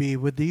Lord be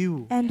with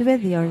you. And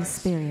with your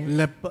spirit,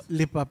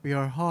 Lift up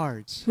your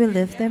hearts. we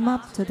lift them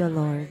up to the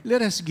Lord.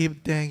 Let us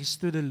give thanks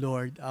to the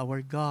Lord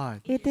our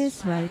God. It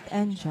is right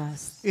and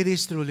just. It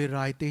is truly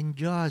right and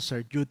just,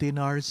 our duty and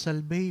our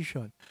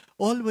salvation,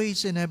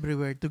 always and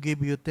everywhere to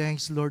give you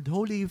thanks, Lord,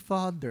 Holy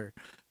Father,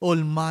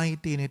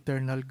 Almighty and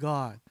eternal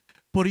God.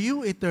 For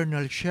you,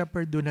 eternal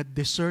shepherd, do not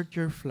desert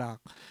your flock,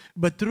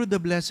 but through the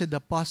blessed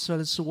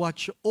apostles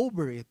watch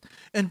over it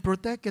and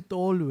protect it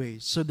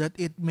always, so that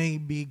it may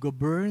be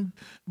governed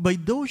by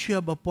those you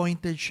have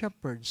appointed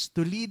shepherds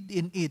to lead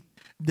in it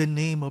the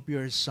name of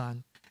your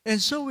Son. And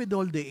so with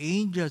all the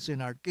angels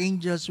and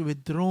archangels,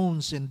 with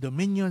thrones and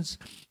dominions,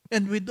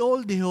 and with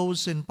all the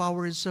hosts and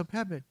powers of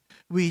heaven,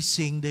 we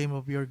sing the hymn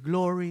of your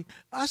glory,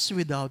 as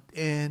without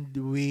end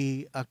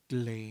we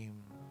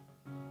acclaim.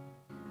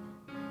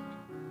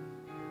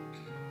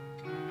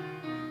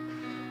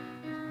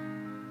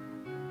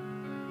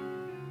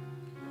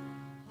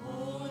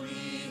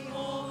 Holy,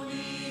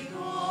 holy,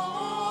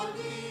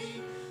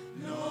 holy,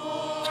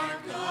 Lord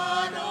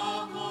God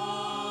of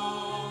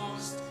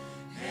hosts,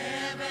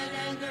 heaven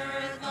and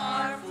earth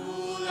are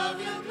full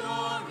of your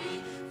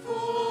glory,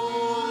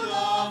 full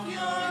of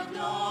your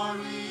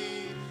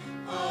glory.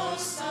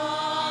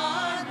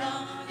 Hosanna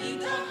in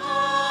the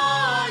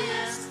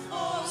highest,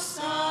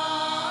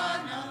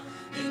 Hosanna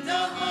in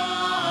the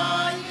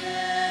highest.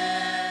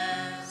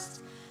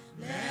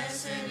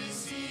 Blessed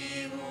is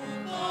he who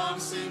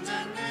comes in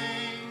the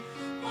name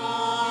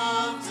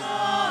of the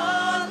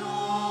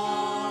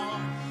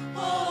Lord.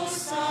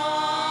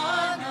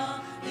 Hosanna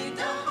in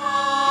the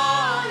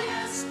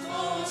highest,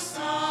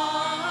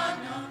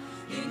 Hosanna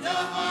in the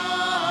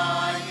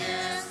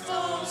highest,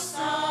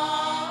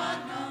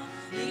 Hosanna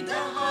in the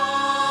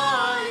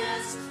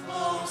highest,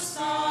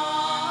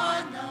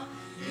 Hosanna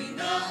in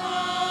the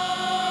highest.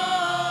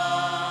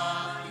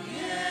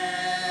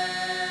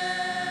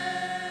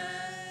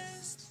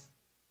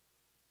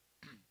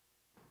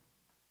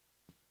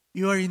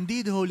 You are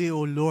indeed holy,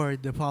 O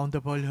Lord, the fount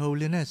of all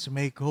holiness.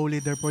 Make holy,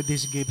 therefore,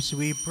 these gifts,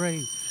 we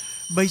pray,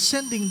 by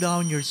sending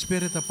down your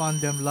Spirit upon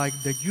them like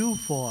the dew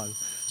fall,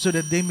 so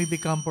that they may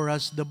become for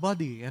us the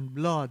body and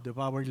blood of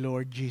our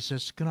Lord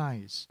Jesus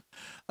Christ.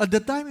 At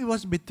the time he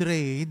was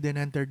betrayed and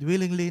entered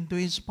willingly into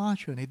his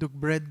passion, he took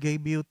bread,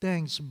 gave you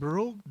thanks,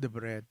 broke the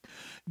bread,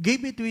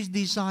 gave it to his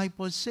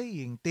disciples,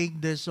 saying, "Take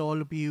this, all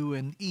of you,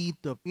 and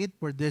eat of it,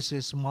 for this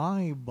is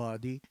my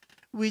body,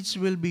 which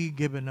will be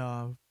given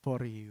up for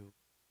you."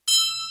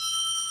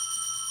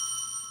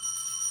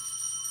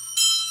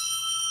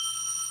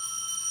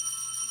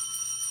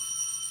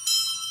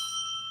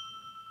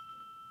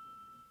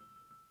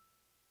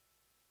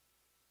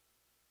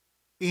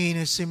 In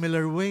a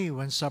similar way,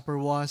 when supper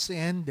was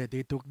ended,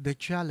 he took the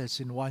chalice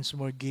and once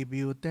more gave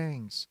you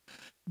thanks,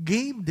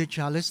 gave the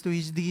chalice to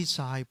his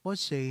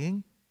disciples,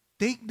 saying,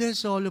 "Take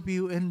this, all of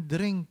you, and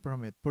drink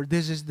from it, for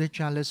this is the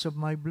chalice of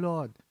my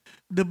blood,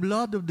 the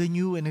blood of the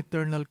new and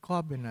eternal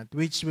covenant,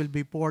 which will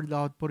be poured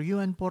out for you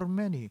and for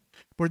many,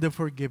 for the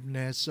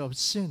forgiveness of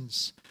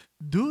sins.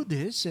 Do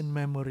this in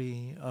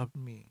memory of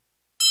me."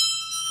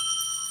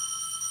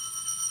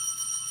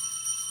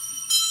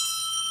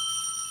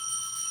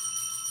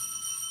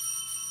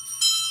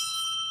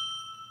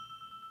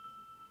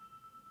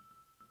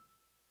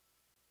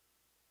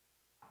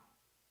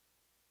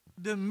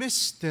 The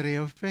mystery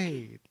of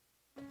faith.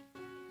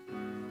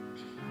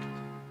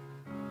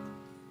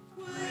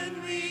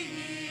 When we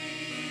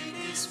eat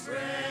this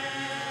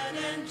bread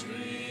and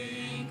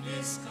drink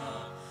this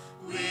cup,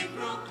 we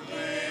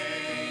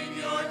proclaim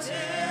your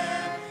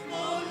death,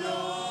 O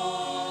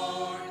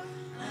Lord,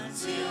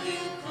 until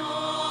you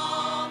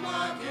come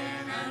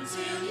again,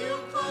 until you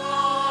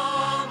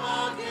come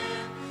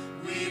again.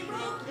 We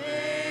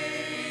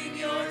proclaim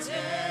your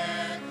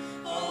death,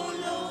 O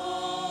Lord.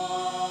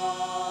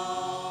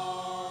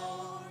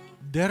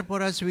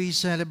 Therefore, as we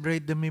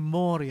celebrate the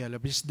memorial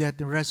of his death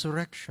and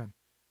resurrection,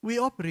 we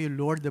offer you,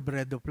 Lord, the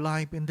bread of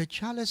life and the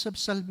chalice of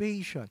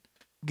salvation,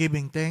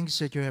 giving thanks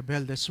that you have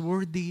held us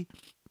worthy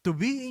to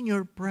be in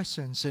your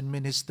presence and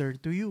minister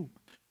to you.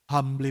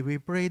 Humbly we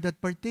pray that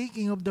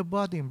partaking of the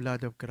body and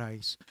blood of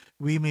Christ,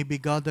 we may be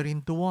gathered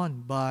into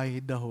one by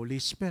the Holy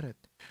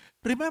Spirit.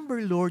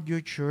 Remember, Lord,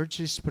 your church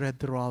is spread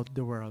throughout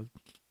the world,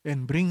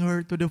 and bring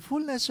her to the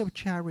fullness of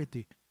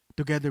charity,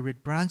 together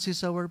with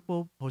Francis our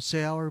Pope,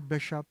 Jose our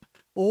Bishop,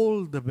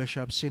 all the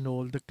bishops and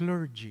all the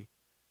clergy.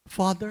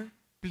 Father,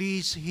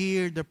 please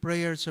hear the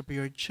prayers of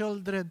your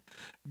children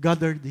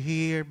gathered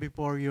here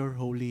before your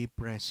holy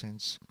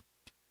presence.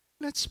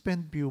 Let's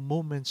spend few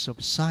moments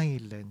of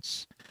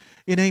silence.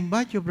 And I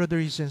invite you,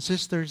 brothers and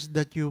sisters,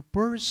 that you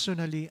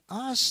personally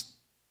ask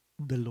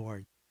the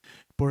Lord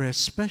for a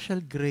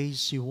special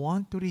grace you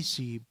want to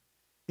receive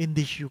in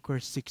this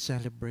Eucharistic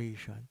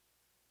celebration.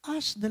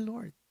 Ask the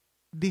Lord.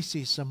 This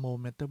is a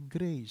moment of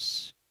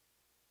grace.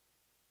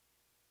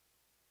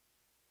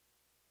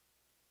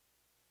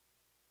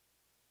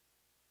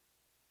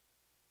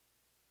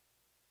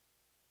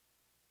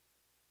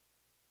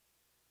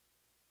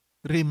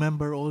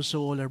 Remember also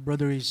all our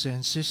brothers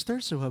and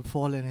sisters who have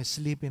fallen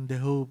asleep in the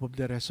hope of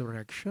the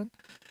resurrection,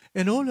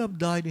 and all who have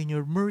died in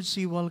your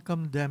mercy,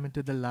 welcome them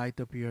into the light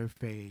of your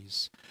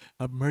face.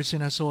 Have mercy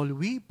on us all,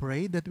 we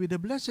pray, that with the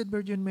Blessed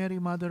Virgin Mary,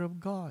 Mother of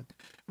God,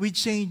 with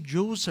Saint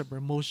Joseph,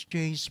 her most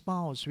chaste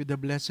spouse, with the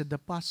blessed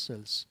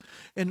apostles,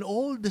 and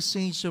all the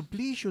saints who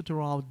please you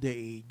throughout the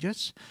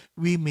ages,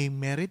 we may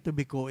merit to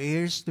be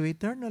co-heirs to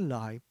eternal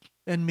life,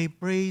 and may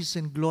praise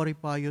and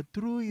glorify you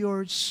through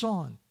your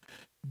Son,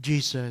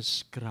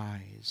 Jesus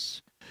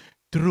Christ.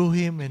 Through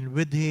him and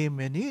with him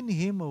and in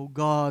him, O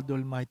God,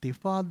 Almighty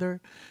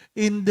Father,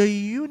 in the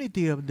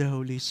unity of the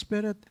Holy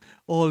Spirit,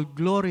 all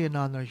glory and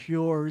honor is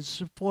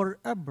yours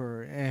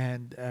forever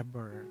and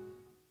ever.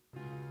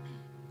 Amen,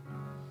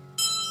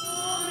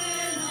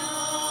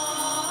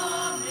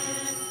 amen,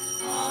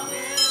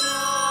 amen,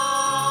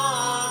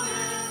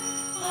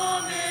 amen,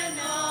 amen,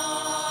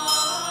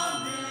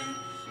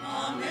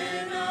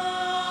 amen,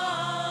 amen.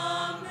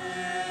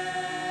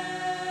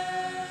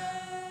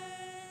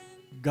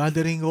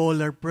 Gathering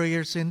all our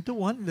prayers into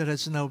one, let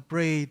us now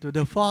pray to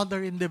the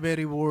Father in the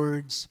very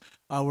words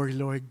our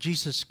Lord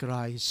Jesus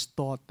Christ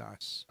taught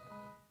us.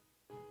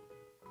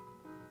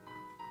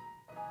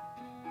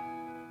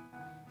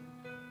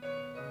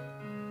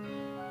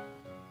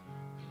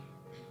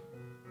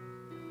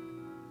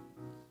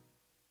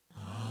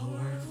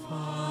 Our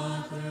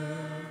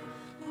Father,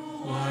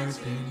 who art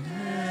in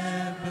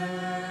heaven,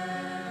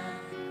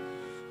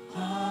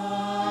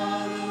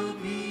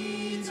 hallowed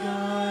be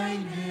thy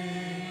name.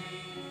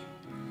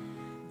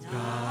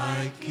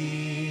 Thy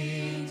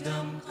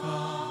kingdom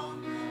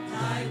come,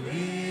 thy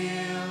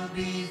will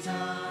be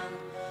done,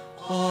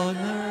 on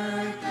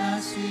earth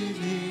as it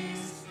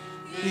is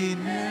in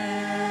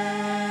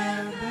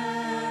heaven.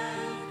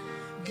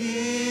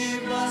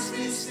 Give us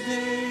this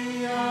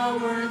day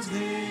our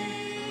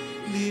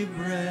daily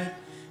bread,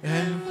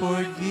 and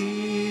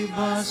forgive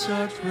us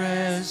our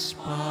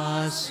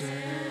trespasses,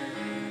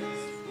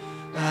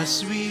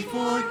 as we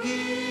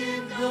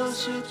forgive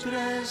those who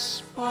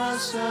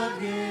trespass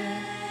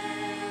against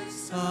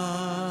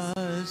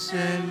us,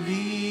 and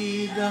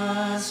lead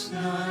us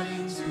not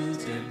into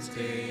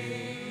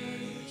temptation,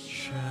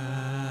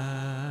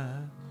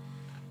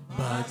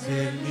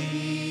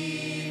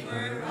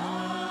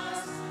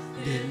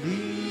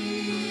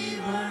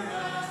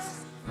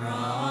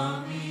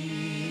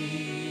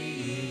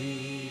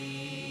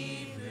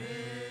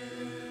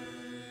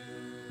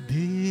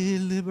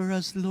 Deliver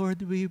us,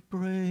 Lord, we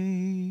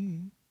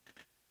pray,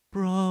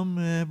 from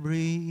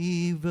every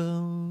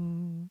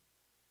evil.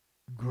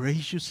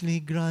 Graciously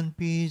grant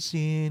peace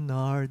in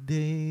our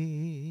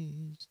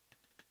days,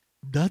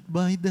 that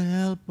by the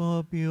help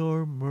of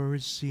your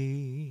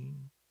mercy,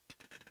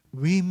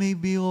 we may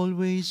be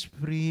always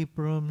free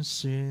from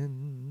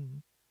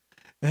sin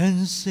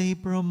and safe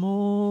from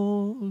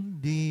all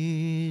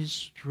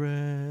distress.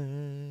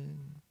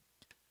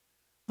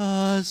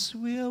 As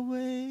we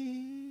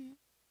await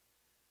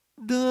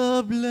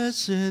the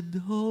blessed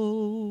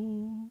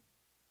hope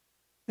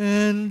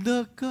and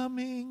the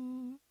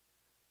coming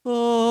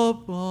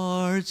of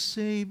our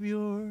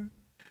Savior,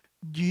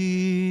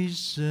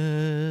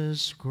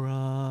 Jesus Christ.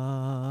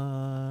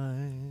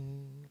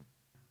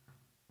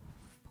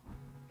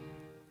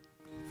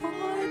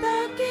 For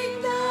the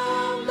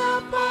kingdom,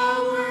 the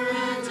power,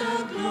 and the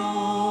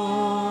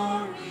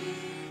glory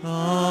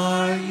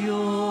Are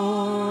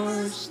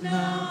yours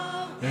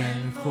now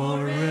and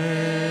forever.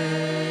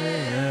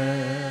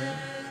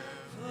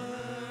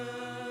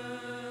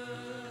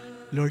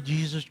 Lord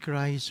Jesus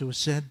Christ, who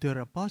said to your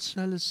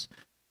apostles,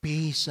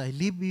 "Peace I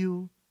leave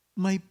you,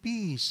 my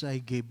peace I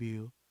give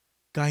you,"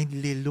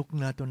 kindly look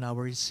not on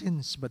our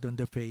sins, but on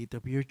the faith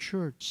of your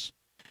church,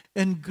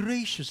 and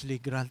graciously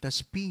grant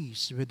us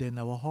peace within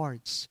our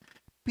hearts,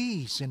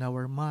 peace in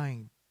our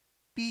mind,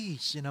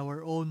 peace in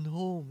our own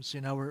homes,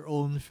 in our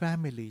own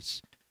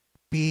families,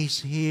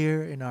 peace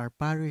here in our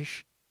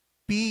parish,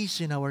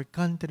 peace in our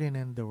country and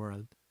in the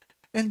world,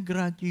 and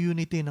grant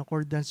unity in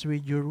accordance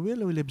with your will,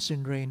 who lives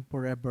and reigns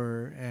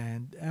forever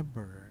and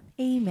ever.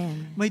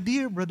 Amen. My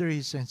dear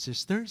brothers and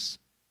sisters,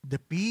 the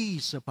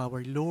peace of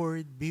our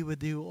Lord be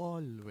with you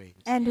always.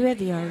 And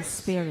with your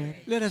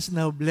spirit. Let us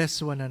now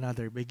bless one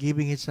another by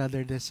giving each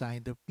other the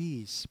sign of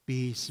peace.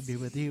 Peace be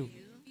with you.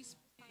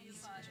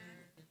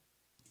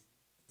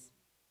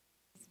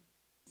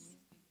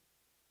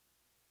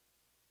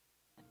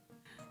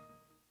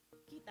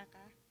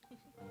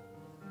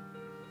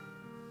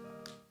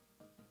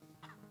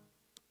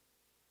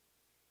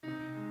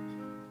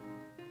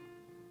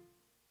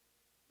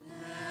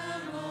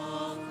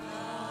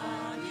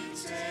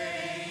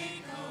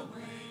 take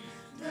away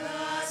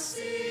the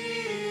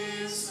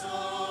sins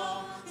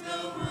of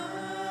the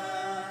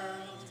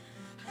world.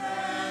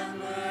 Have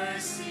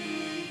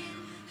mercy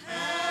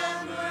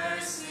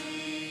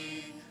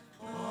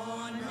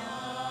on us.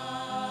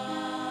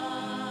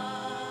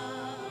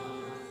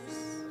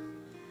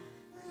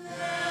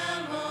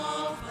 Lamb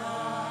of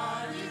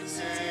God, you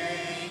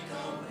take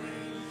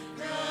away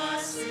the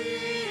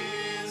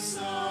sins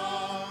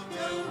of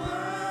the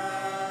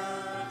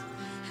world.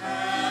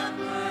 Have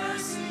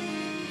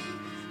mercy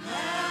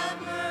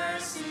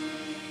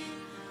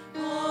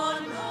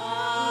on us.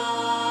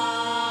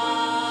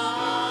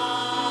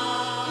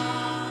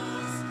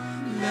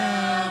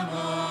 Lamb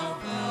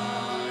of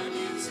God,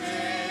 you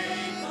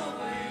take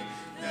away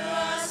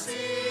the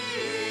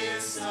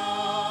sins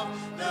of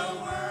the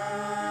world.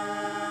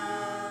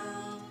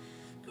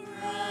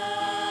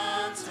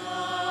 Grant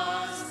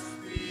us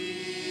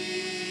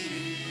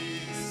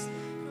peace.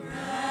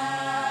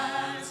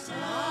 Grant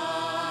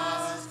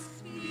us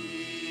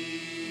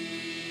peace.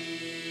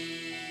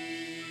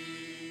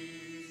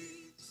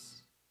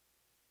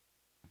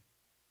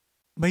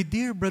 My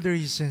dear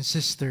brothers and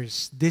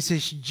sisters, this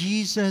is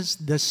Jesus,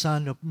 the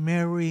Son of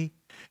Mary,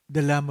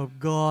 the Lamb of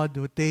God,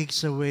 who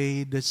takes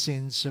away the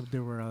sins of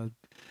the world.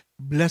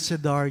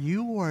 Blessed are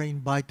you who are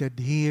invited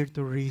here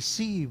to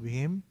receive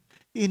him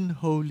in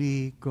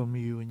Holy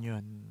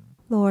Communion.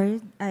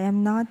 Lord, I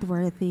am not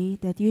worthy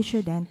that you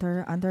should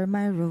enter under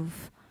my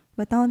roof,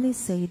 but only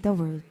say the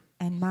word,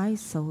 and my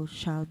soul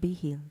shall be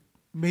healed.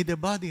 May the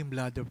body and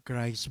blood of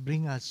Christ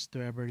bring us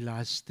to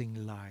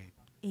everlasting life.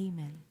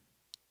 Amen.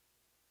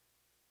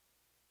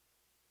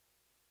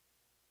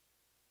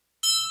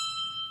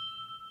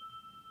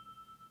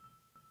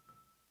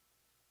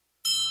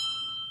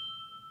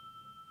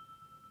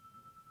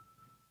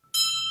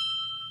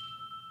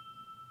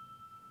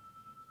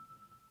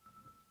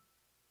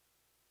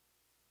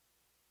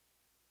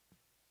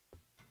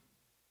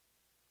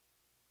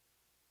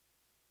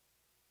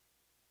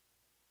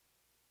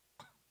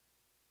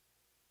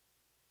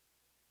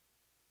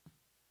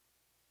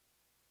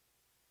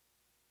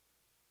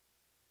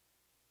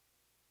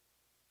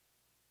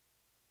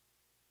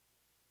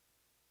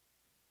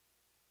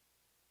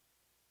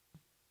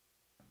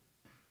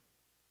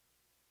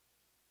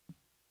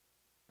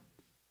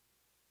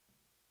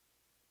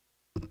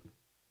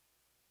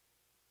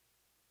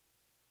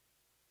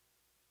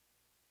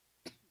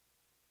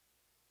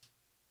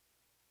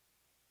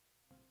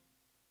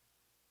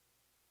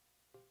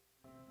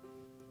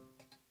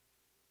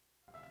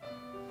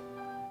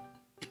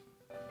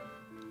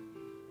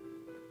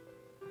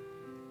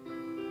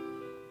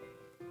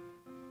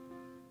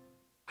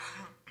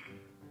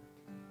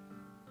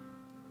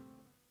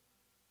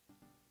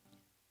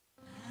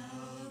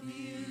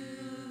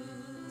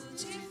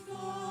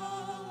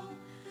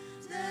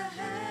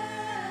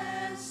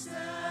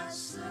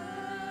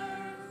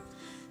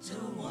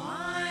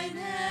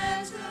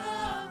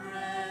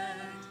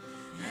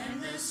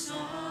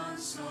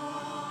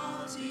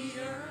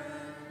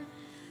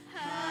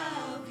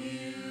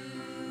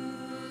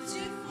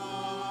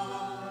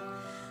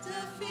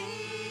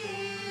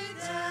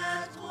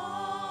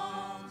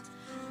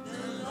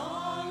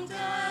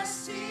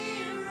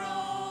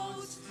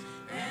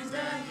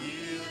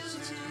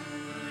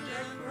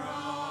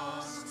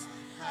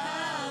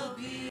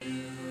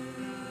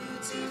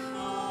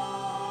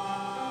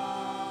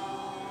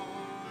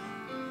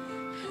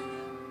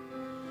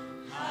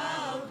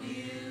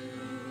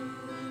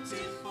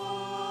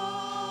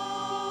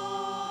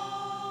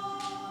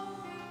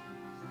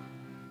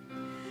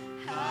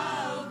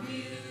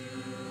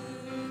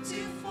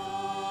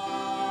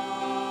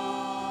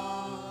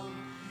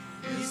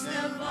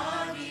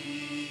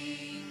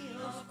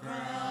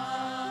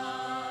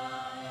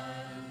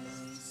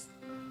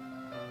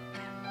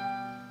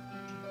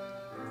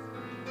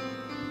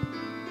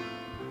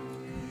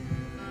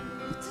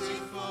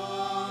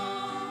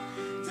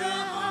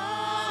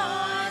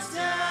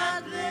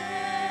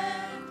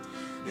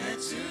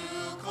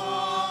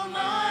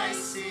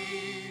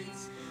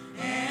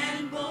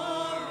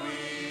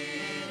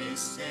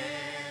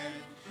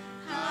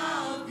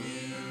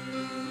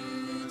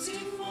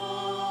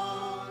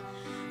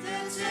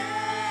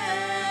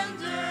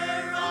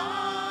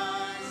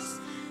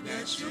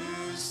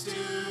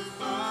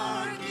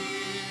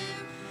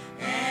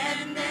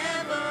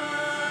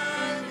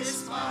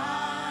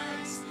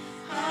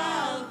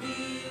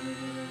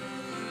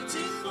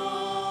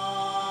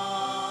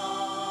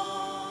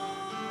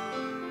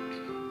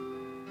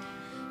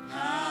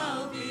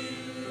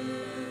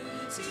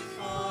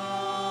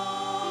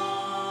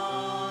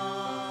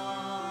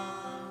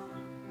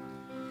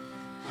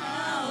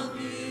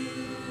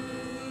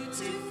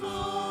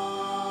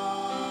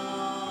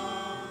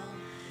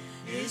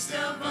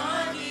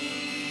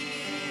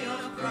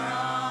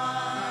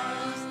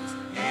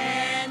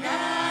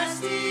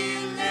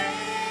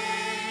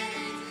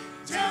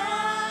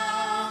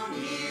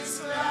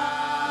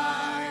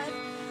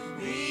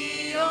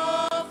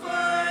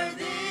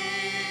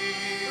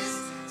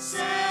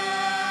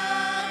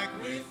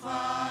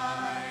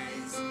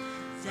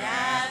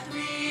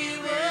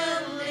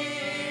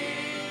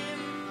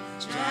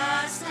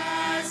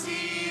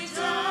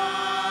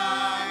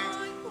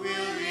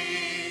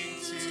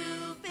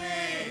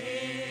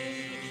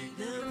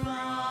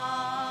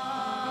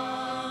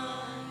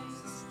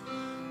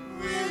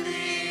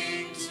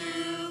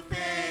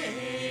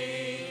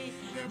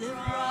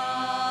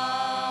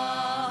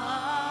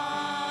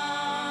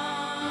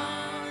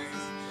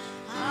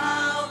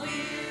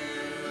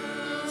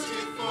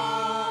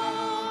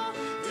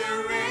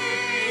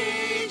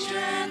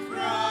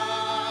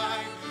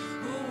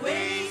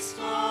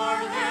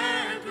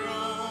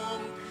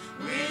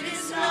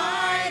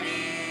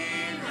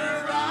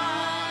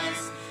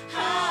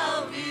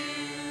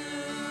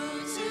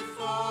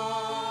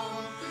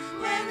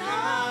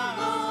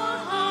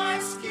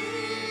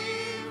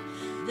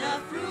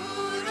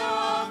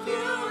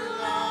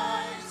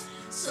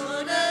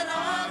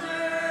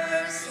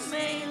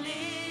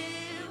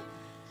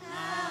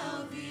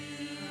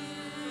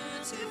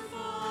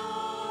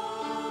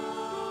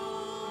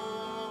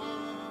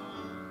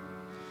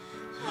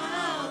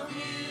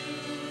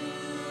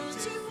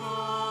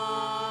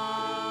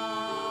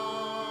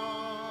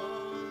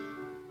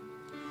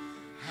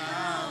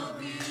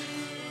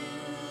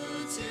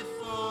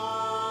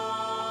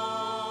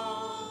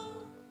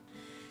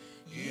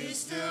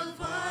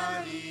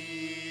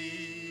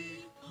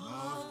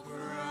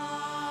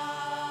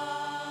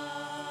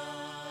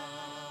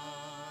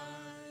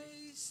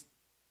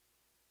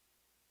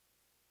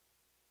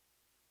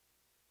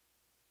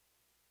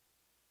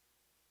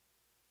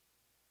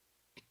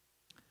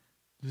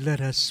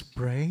 Let us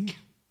pray.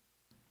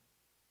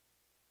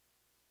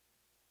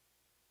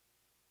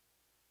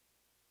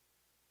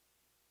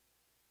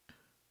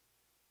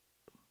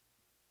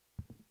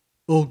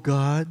 O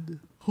God,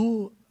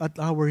 who at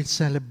our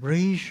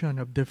celebration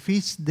of the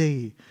feast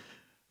day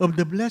of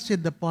the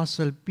blessed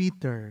Apostle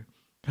Peter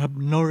have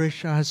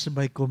nourished us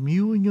by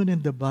communion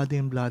in the body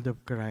and blood of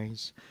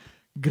Christ,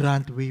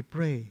 grant, we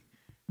pray,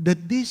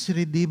 that this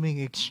redeeming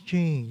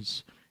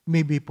exchange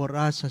may be for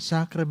us a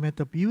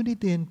sacrament of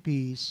unity and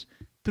peace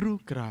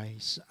through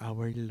Christ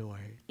our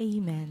Lord.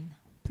 Amen.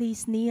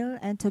 Please kneel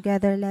and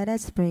together let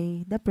us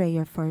pray the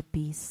prayer for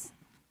peace.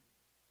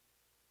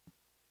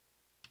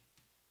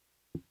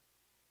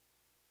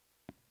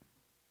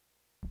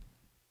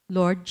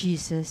 Lord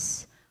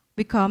Jesus,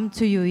 we come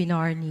to you in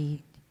our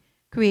need.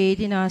 Create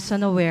in us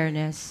an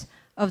awareness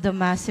of the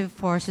massive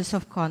forces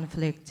of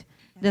conflict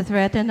that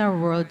threaten our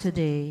world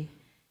today,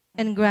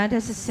 and grant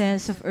us a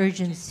sense of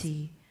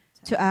urgency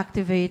to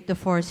activate the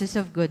forces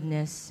of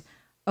goodness,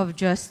 of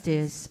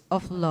justice,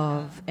 of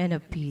love, and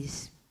of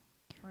peace.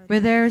 Where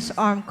there is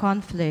armed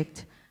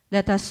conflict,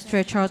 let us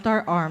stretch out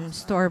our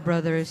arms to our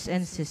brothers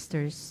and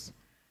sisters.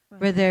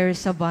 Where there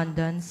is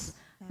abundance,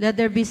 let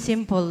there be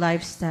simple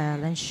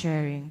lifestyle and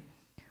sharing.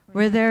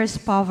 Where there is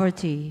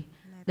poverty,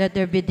 let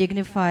there be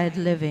dignified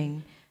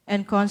living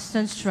and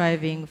constant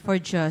striving for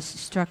just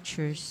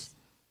structures.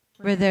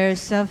 Where there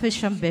is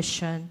selfish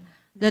ambition,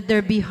 let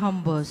there be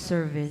humble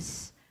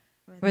service.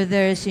 Where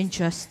there is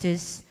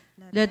injustice,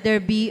 let there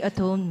be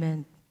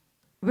atonement.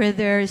 Where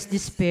there is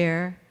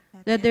despair,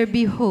 let there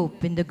be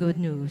hope in the good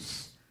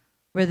news.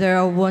 Where there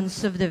are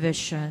wounds of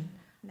division,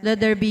 let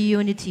there be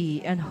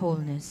unity and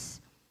wholeness.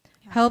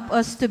 Help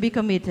us to be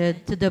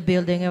committed to the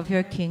building of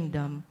your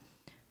kingdom,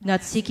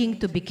 not seeking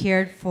to be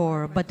cared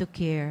for, but to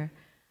care,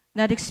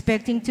 not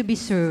expecting to be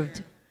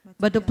served,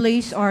 but to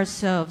place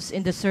ourselves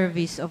in the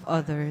service of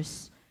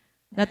others,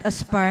 not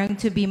aspiring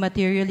to be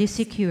materially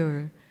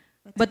secure,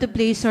 but to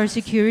place our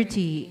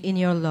security in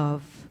your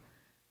love.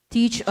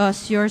 Teach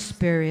us your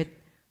spirit,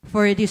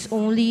 for it is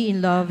only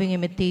in loving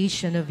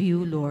imitation of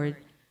you, Lord,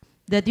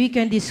 that we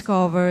can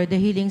discover the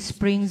healing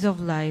springs of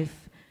life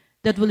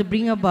that will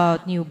bring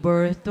about new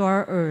birth to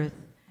our earth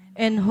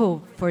and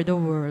hope for the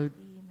world.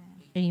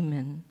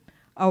 Amen.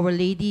 Our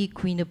Lady,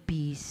 Queen of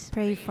Peace,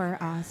 Pray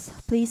for us.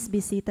 Please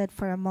be seated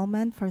for a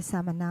moment for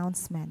some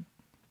announcement.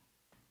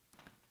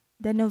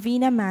 The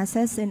Novena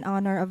Masses in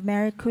honor of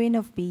Mary, Queen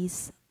of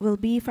Peace, will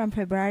be from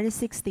February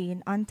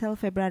 16 until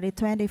February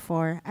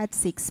 24 at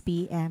 6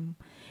 p.m.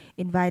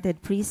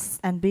 Invited priests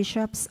and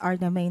bishops are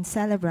the main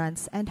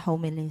celebrants and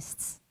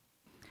homilists.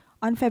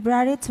 On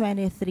February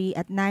 23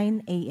 at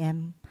 9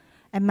 a.m.,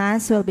 a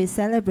Mass will be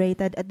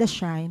celebrated at the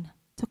shrine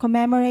to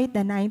commemorate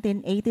the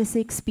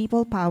 1986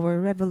 People Power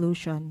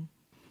Revolution.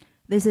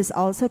 This is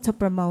also to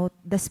promote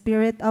the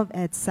spirit of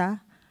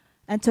EDSA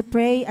and to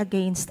pray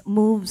against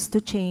moves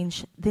to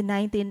change the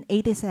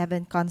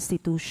 1987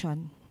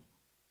 Constitution.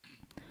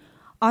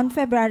 On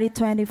February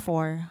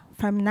 24,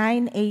 from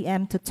 9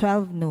 a.m. to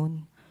 12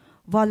 noon,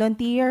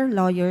 volunteer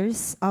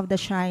lawyers of the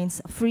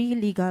Shrine's free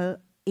legal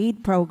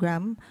aid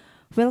program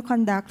will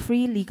conduct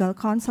free legal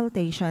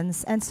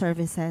consultations and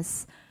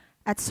services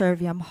at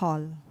Serviam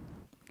Hall.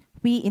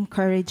 We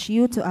encourage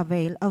you to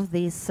avail of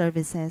these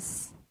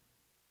services.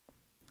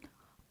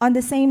 On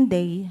the same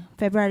day,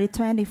 February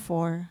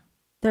 24,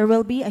 there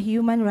will be a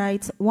Human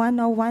Rights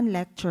 101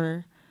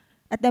 lecture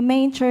at the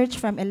main church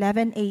from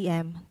 11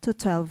 a.m. to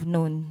 12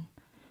 noon.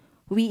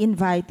 We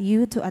invite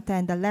you to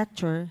attend the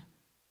lecture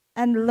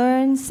and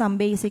learn some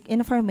basic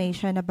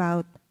information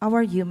about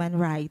our human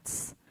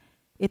rights.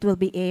 It will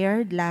be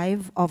aired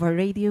live over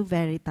Radio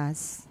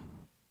Veritas.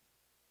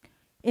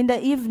 In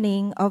the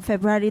evening of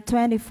February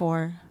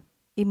 24,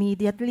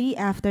 immediately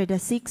after the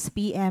 6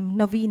 p.m.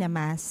 Novena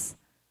Mass,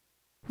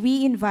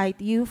 we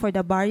invite you for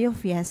the Barrio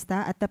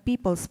Fiesta at the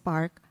People's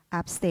Park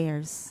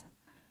upstairs.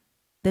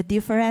 The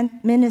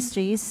different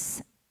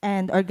ministries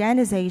and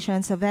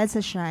organizations of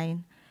EDSA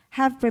Shrine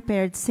have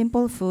prepared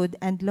simple food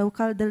and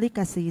local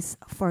delicacies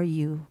for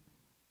you.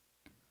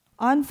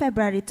 On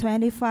February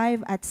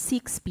 25 at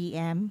 6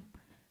 p.m.,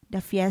 the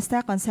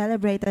Fiesta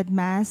Concelebrated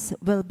Mass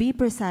will be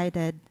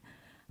presided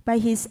by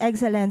His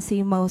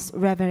Excellency Most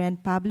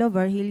Reverend Pablo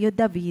Virgilio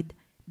David,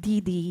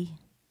 D.D.,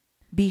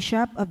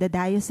 Bishop of the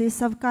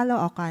Diocese of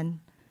Caloocan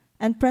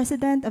and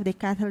President of the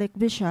Catholic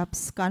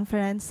Bishops'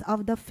 Conference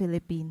of the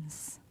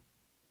Philippines.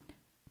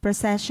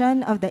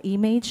 Procession of the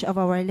image of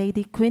Our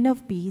Lady Queen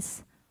of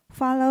Peace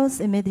follows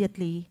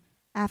immediately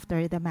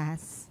after the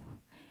Mass.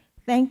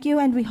 Thank you,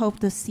 and we hope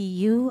to see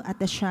you at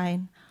the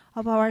shrine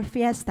of our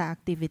Fiesta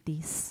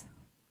activities.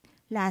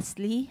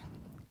 Lastly,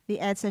 the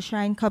EDSA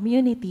Shrine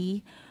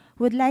community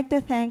would like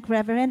to thank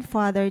Reverend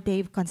Father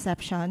Dave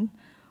Concepcion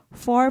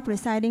for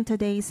presiding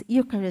today's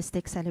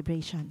Eucharistic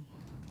celebration.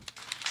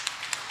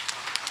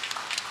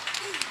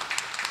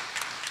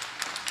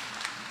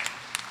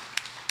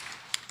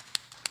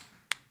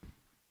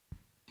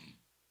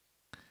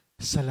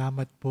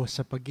 Salamat po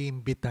sa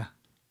pag-iimbita.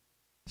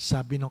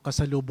 Sabi nung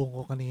kasalubong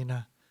ko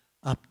kanina,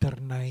 after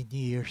 9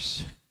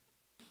 years.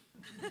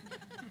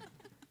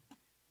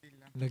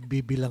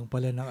 Nagbibilang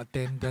pala ng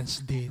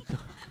attendance dito.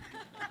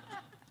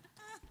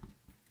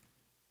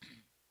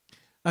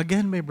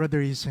 Again, my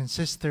brothers and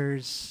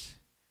sisters,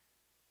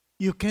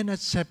 you cannot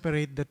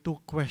separate the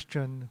two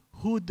questions,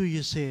 who do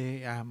you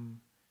say I am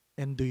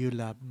and do you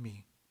love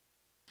me?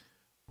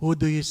 Who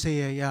do you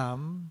say I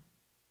am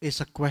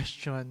is a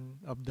question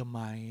of the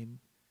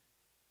mind,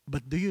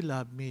 but do you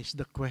love me is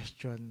the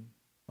question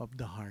of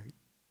the heart.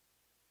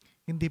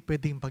 Hindi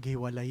pwedeng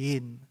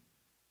paghiwalayin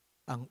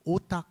ang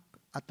utak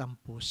at ang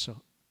puso.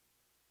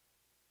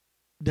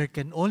 There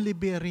can only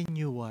be a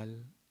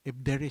renewal if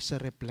there is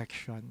a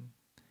reflection.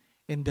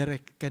 And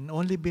there can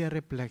only be a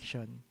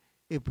reflection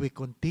if we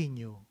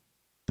continue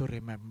to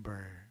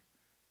remember.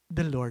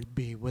 The Lord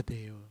be with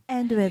you.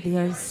 And with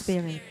your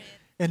spirit.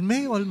 And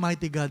may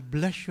Almighty God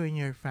bless you and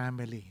your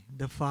family,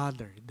 the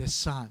Father, the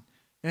Son,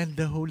 and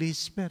the Holy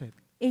Spirit.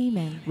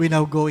 Amen. We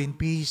now go in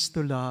peace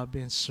to love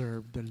and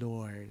serve the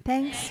Lord.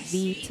 Thanks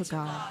be to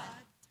God.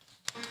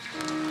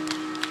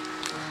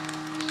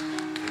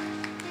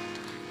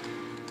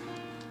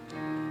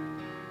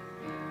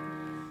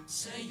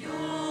 Sa'yo,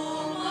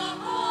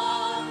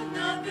 mahal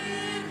na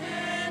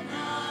Birhen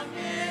ng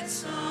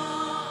Edsa,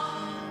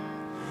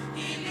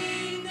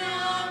 hiling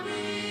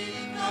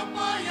namin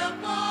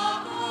kapayapaan.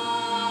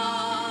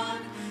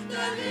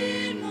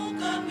 Dalhin mo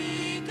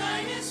kami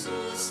kay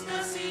Jesus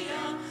na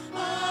siyang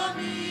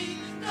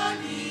aming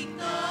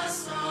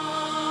kaligtasan.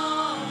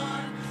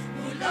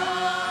 Mula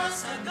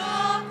sa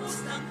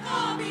gapos ng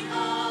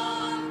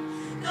kamihan,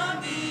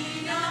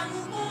 kami ang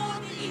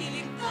umot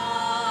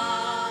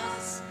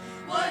iniligtas.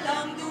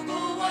 Walang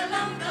dugo,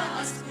 walang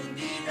daas,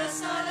 kundi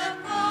dasal at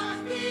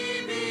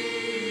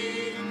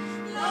pag-ibig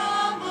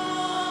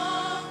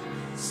lamang.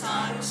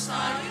 Sa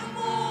rosaryo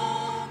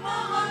mo,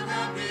 mahal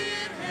na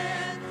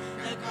Birhen,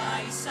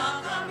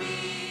 nagkaisa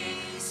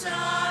kami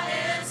sa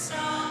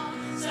EDSA.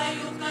 Sa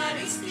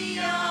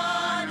Eucharistia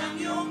ng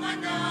iyong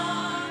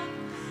anak,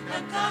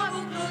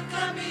 nagkabuklod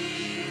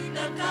kami,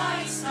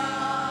 nagkaisa.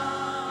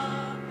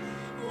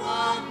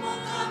 Huwag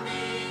mo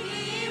kaming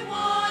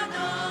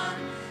iwanan,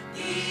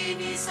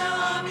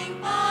 sa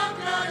aming